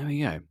 There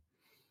we go.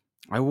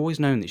 I've always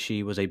known that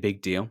she was a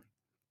big deal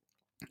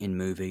in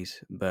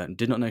movies, but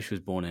did not know she was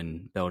born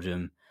in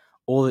Belgium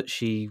or that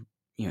she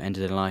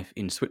ended her life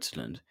in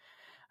Switzerland.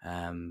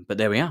 But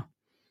there we are.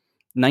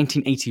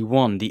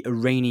 1981, the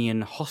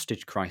Iranian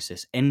hostage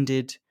crisis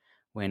ended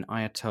when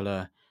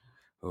Ayatollah,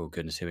 oh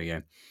goodness, here we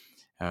go,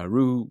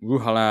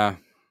 Ruhollah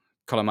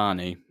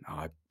Khomeini,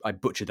 I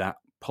butchered that,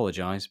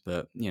 apologise,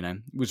 but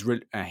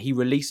he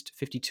released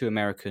 52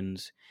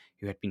 Americans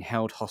who had been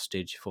held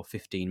hostage for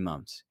 15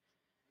 months.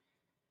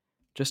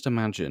 Just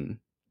imagine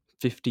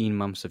 15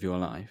 months of your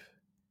life,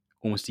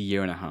 almost a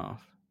year and a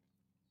half,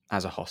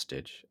 as a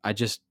hostage. I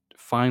just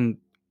find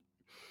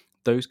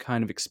those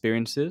kind of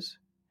experiences,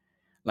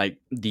 like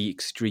the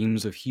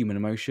extremes of human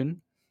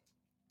emotion,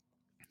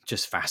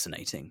 just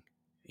fascinating.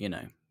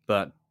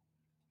 But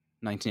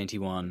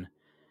 1981,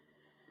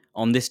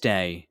 on this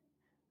day,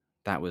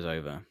 that was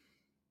over.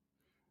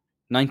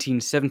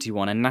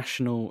 1971,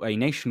 a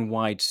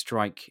nationwide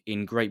strike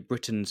in Great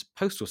Britain's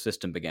postal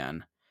system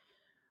began.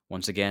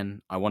 Once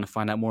again, I want to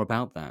find out more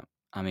about that.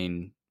 I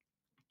mean,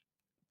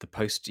 the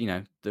post,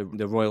 the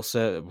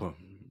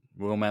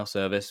Royal Mail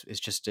Service is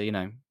just,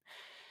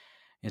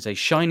 is a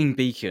shining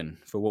beacon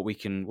for what we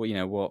can,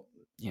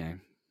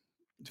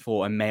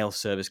 for a mail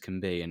service can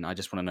be. And I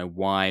just want to know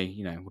why,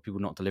 were people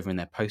not delivering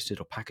their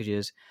postage or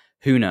packages?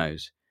 Who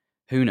knows?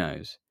 Who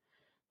knows?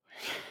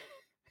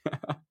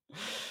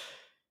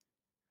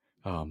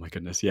 Oh my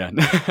goodness, yeah.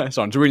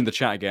 So I'm just reading the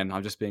chat again.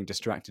 I'm just being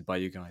distracted by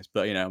you guys,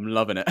 but I'm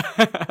loving it.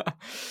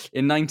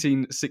 In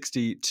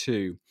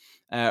 1962,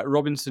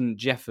 Robinson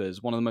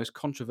Jeffers, one of the most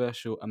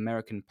controversial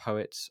American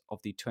poets of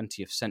the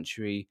 20th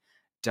century,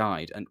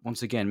 died. And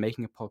once again,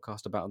 making a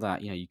podcast about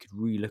that, you could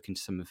really look into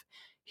some of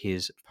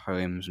his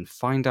poems and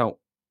find out,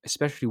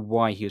 especially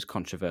why he was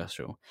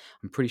controversial.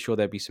 I'm pretty sure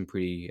there'd be some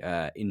pretty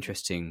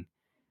interesting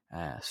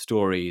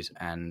stories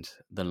and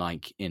the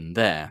like in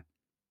there.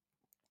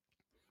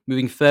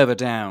 Moving further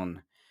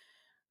down,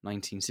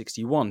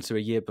 1961, so a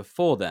year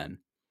before then,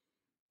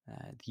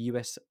 the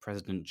US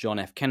President John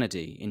F.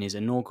 Kennedy, in his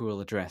inaugural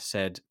address,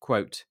 said,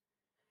 quote,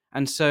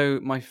 "And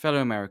so, my fellow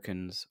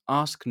Americans,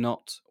 ask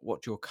not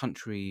what your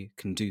country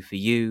can do for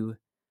you,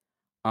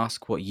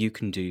 ask what you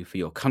can do for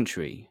your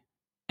country,"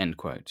 end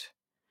quote.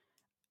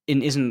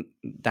 And isn't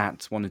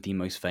that one of the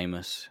most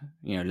famous,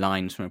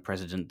 lines from a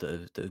president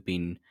that have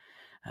been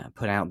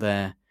put out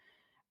there?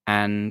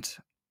 And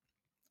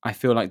I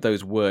feel like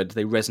those words,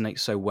 they resonate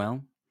so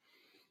well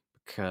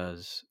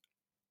because,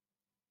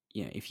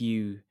 if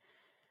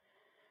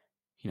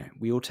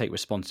we all take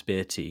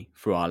responsibility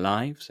for our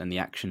lives and the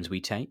actions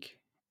we take.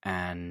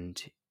 And,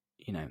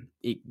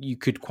 you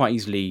could quite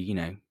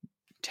easily,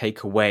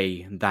 take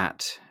away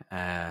that,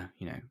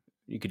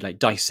 you could like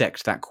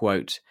dissect that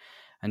quote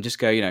and just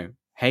go,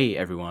 hey,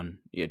 everyone,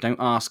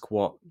 don't ask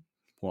what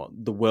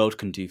the world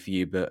can do for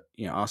you, but,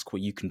 ask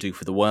what you can do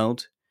for the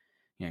world.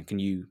 Can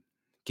you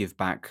give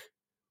back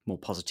more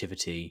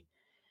positivity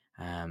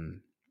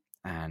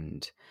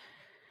and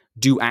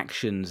do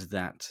actions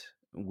that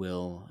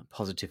will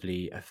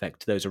positively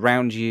affect those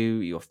around you,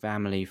 your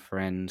family,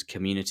 friends,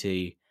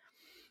 community,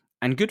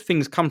 and good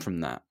things come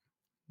from that.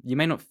 You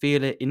may not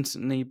feel it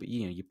instantly, but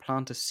you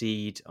plant a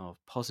seed of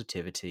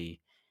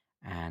positivity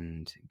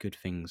and good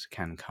things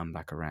can come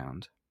back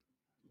around.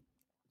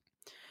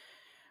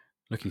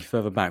 Looking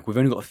further back, we've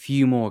only got a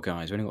few more,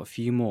 guys. We've only got a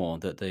few more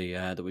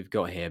that we've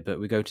got here, but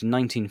we go to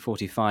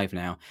 1945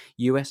 now.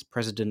 US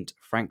President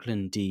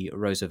Franklin D.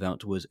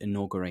 Roosevelt was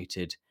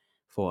inaugurated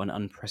for an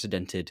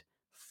unprecedented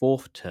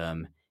fourth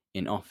term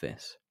in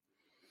office.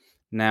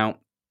 Now,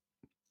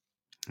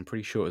 I'm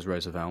pretty sure it was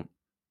Roosevelt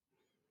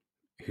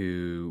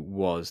who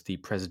was the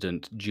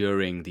president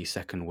during the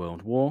Second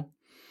World War,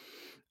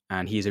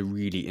 and he is a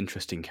really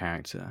interesting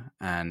character.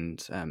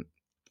 And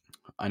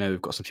I know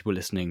we've got some people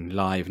listening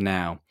live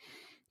now,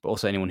 but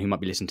also anyone who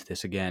might be listening to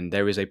this again.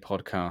 There is a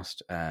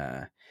podcast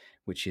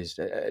which is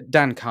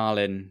Dan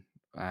Carlin,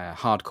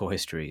 Hardcore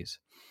Histories,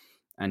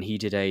 and he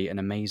did an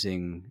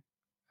amazing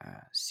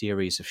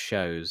series of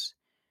shows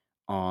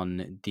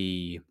on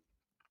the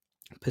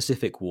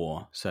Pacific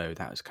War. So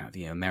that was kind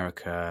of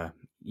America,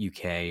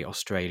 UK,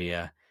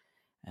 Australia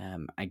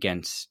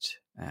against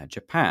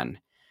Japan.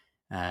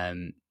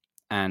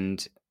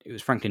 And it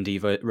was Franklin D.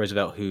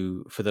 Roosevelt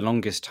who, for the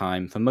longest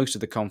time, for most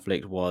of the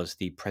conflict, was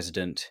the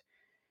president,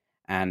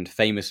 and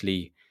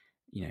famously,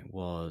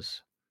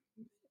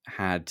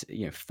 had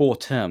 4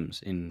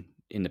 terms in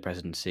the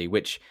presidency,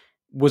 which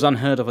was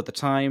unheard of at the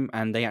time,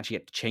 and they actually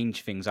had to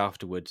change things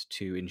afterwards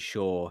to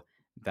ensure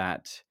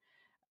that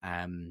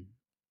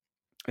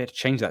they had to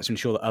change that to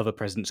ensure that other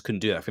presidents couldn't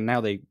do that. For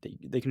now, they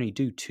can only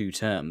do 2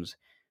 terms,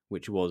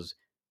 which was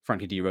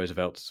Franklin D.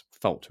 Roosevelt's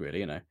fault,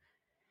 really.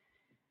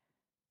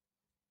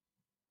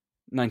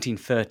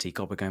 1930,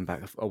 God, we're going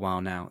back a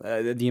while now.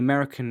 The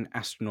American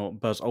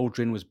astronaut Buzz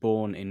Aldrin was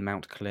born in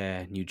Mount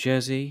Clair, New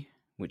Jersey,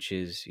 which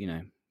is,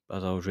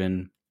 Buzz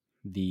Aldrin,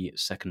 the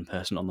second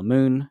person on the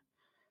moon.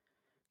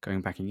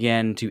 Going back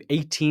again to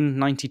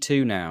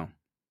 1892 now,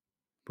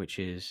 which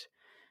is,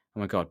 oh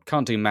my God,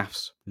 can't do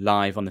maths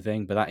live on the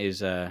thing, but that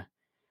is, that's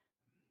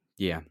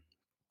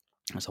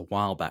a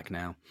while back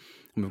now.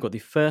 And we've got the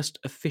first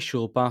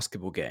official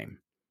basketball game,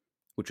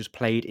 which was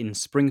played in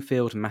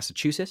Springfield,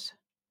 Massachusetts,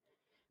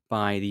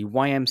 by the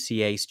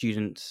YMCA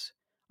students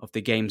of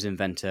the game's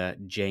inventor,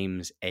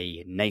 James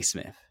A.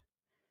 Naismith.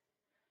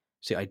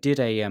 So I did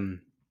a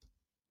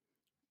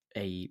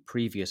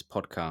previous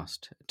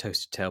podcast,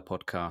 Toasted Tale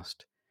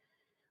podcast,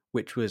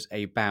 which was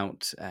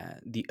about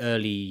the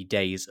early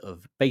days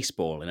of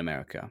baseball in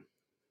America.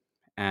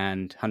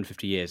 And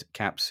 150 years,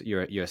 Caps,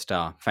 you're a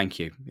star. Thank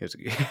you.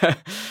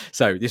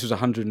 So this was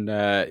 100.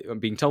 I'm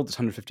being told this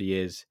 150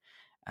 years,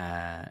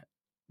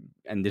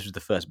 and this was the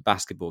first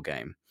basketball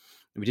game.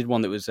 And we did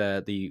one that was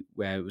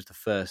where it was the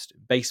first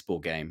baseball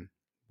game,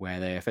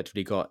 where they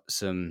effectively got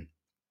some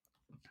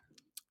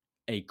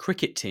a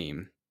cricket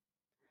team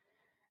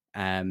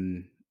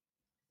in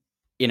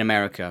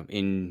America,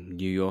 in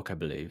New York, I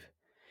believe.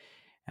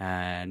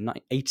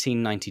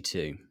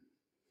 1892.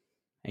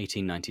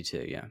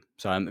 1892, yeah.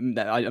 So I'm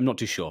not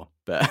too sure,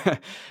 but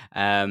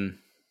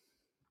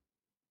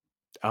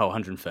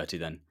 130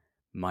 then.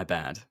 My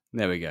bad.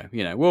 There we go.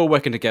 We're all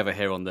working together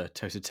here on the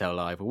Toasted Tail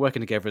Live. We're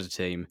working together as a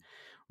team.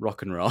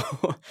 Rock and roll.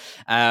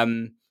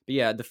 But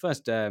yeah, the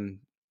first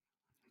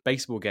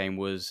baseball game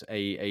was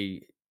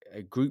a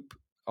group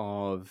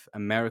of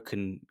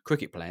American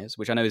cricket players,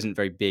 which I know isn't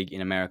very big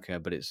in America,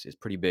 but it's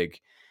pretty big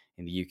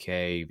in the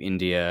UK,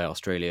 India,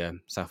 Australia,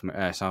 South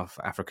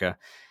Africa,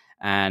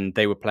 and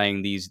they were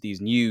playing these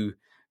new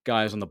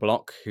guys on the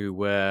block who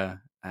were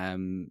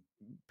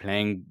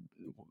playing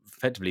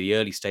effectively the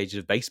early stages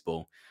of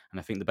baseball. And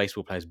I think the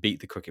baseball players beat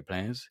the cricket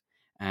players,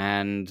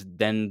 and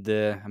then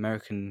the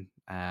American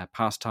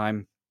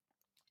pastime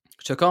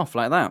took off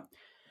like that.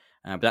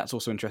 But that's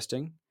also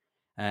interesting.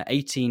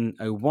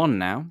 1801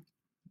 now,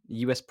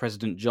 US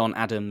President John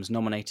Adams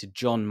nominated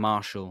John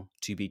Marshall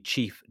to be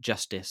Chief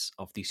Justice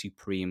of the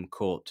Supreme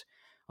Court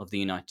of the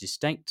United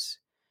States.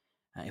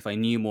 If I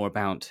knew more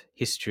about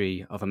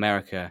history of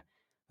America,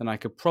 then I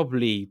could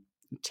probably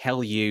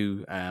tell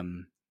you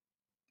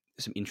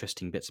some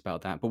interesting bits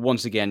about that. But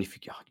once again, if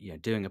you're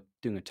doing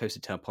a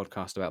Toasted Tail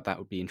podcast about that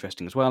would be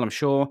interesting as well, I'm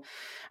sure.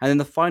 And then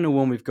the final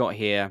one we've got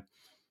here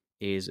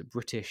is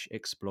British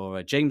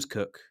explorer James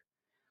Cook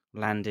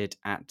landed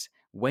at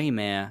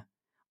Waimea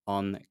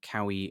on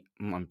Kauai.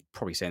 I'm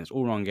probably saying this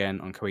all wrong again.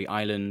 On Kauai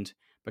Island,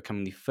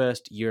 becoming the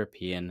first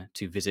European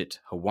to visit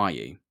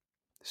Hawaii.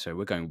 So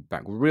we're going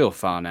back real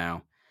far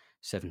now,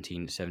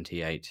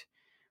 1778,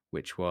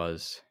 which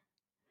was,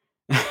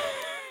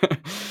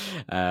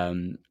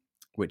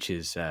 which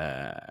is,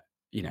 the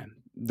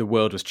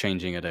world was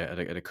changing at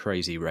a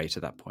crazy rate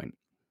at that point.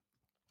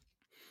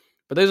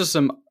 But those are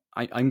some.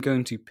 I'm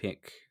going to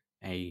pick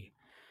a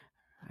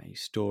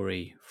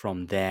story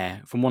from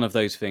one of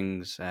those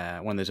things,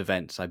 one of those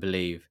events, I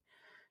believe,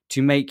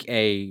 to make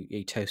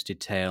a Toasted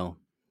Tail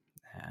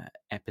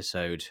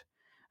episode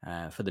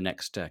for the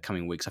next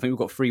coming weeks. I think we've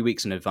got 3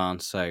 weeks in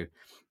advance, so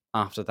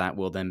after that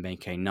we'll then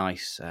make a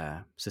nice,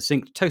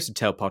 succinct Toasted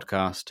Tail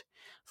podcast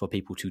for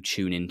people to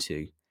tune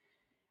into.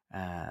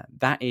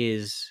 That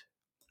is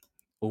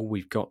all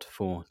we've got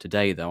for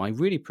today, though. I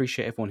really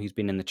appreciate everyone who's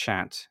been in the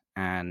chat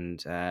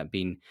and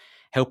been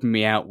helping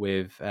me out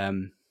with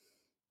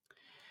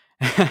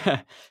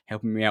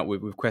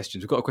with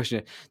questions. We've got a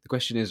question. The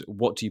question is,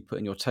 what do you put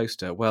in your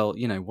toaster? Well,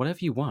 whatever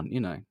you want,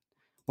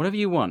 whatever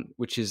you want,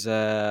 which is,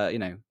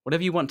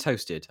 whatever you want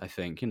toasted, I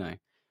think,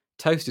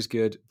 toast is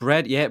good.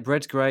 Bread, yeah,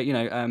 bread's great.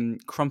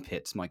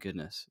 Crumpets, my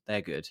goodness,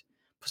 they're good.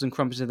 Put some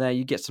crumpets in there,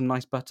 you get some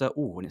nice butter,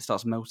 and it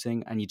starts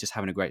melting and you're just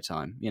having a great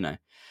time,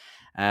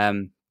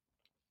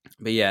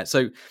 But yeah,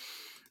 so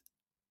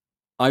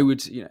I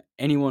would,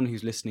 anyone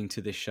who's listening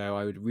to this show,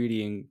 I'd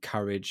really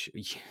encourage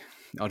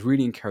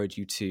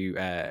you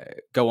to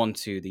go on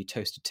to the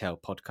Toasted Tail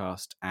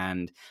podcast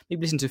and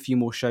maybe listen to a few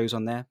more shows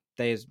on there.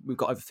 We've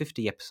got over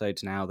 50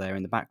 episodes now there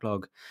in the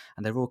backlog,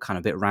 and they're all kind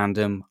of a bit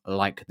random,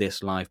 like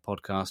this live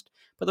podcast,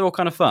 but they're all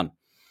kind of fun.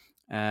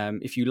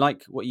 If you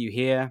like what you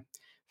hear,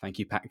 thank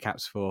you, Pat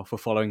Caps, for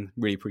following.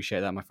 Really appreciate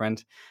that, my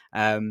friend.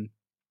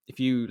 If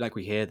you like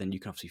what you hear, then you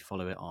can obviously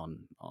follow it on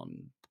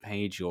the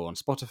page or on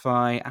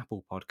Spotify,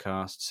 Apple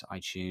Podcasts,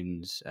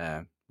 iTunes,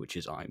 which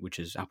is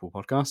Apple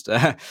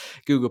Podcast,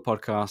 Google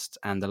Podcast,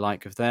 and the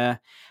like of there.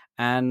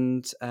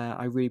 And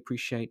I really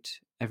appreciate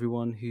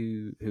everyone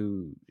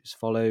who is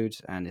followed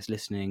and is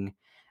listening.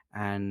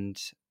 And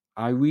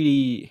I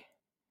really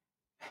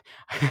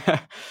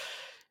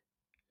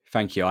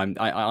thank you.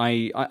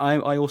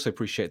 I also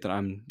appreciate that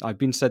I've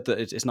been said that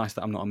it's nice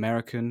that I'm not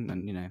American,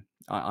 and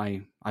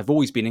I've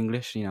always been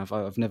English.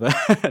 I've never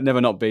never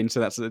not been. So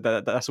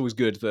that's always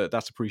good.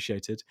 That's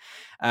appreciated.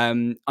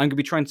 I'm going to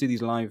be trying to do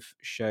these live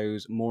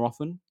shows more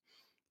often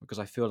because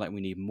I feel like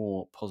we need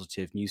more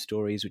positive news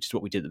stories, which is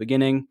what we did at the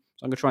beginning.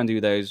 So I'm going to try and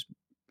do those.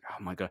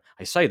 Oh my god,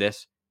 I say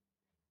this.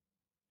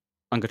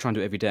 I'm going to try and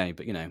do it every day,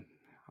 but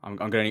I'm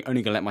only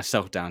going to let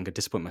myself down. I'm going to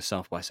disappoint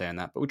myself by saying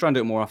that. But we'll try and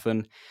do it more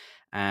often.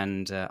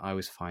 And I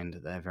always find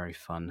that they're very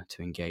fun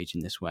to engage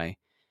in this way.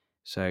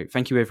 So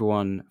thank you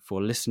everyone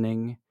for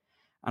listening,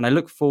 and I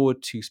look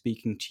forward to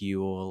speaking to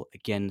you all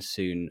again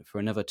soon for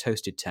another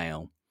Toasted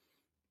Tale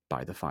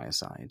by the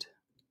Fireside.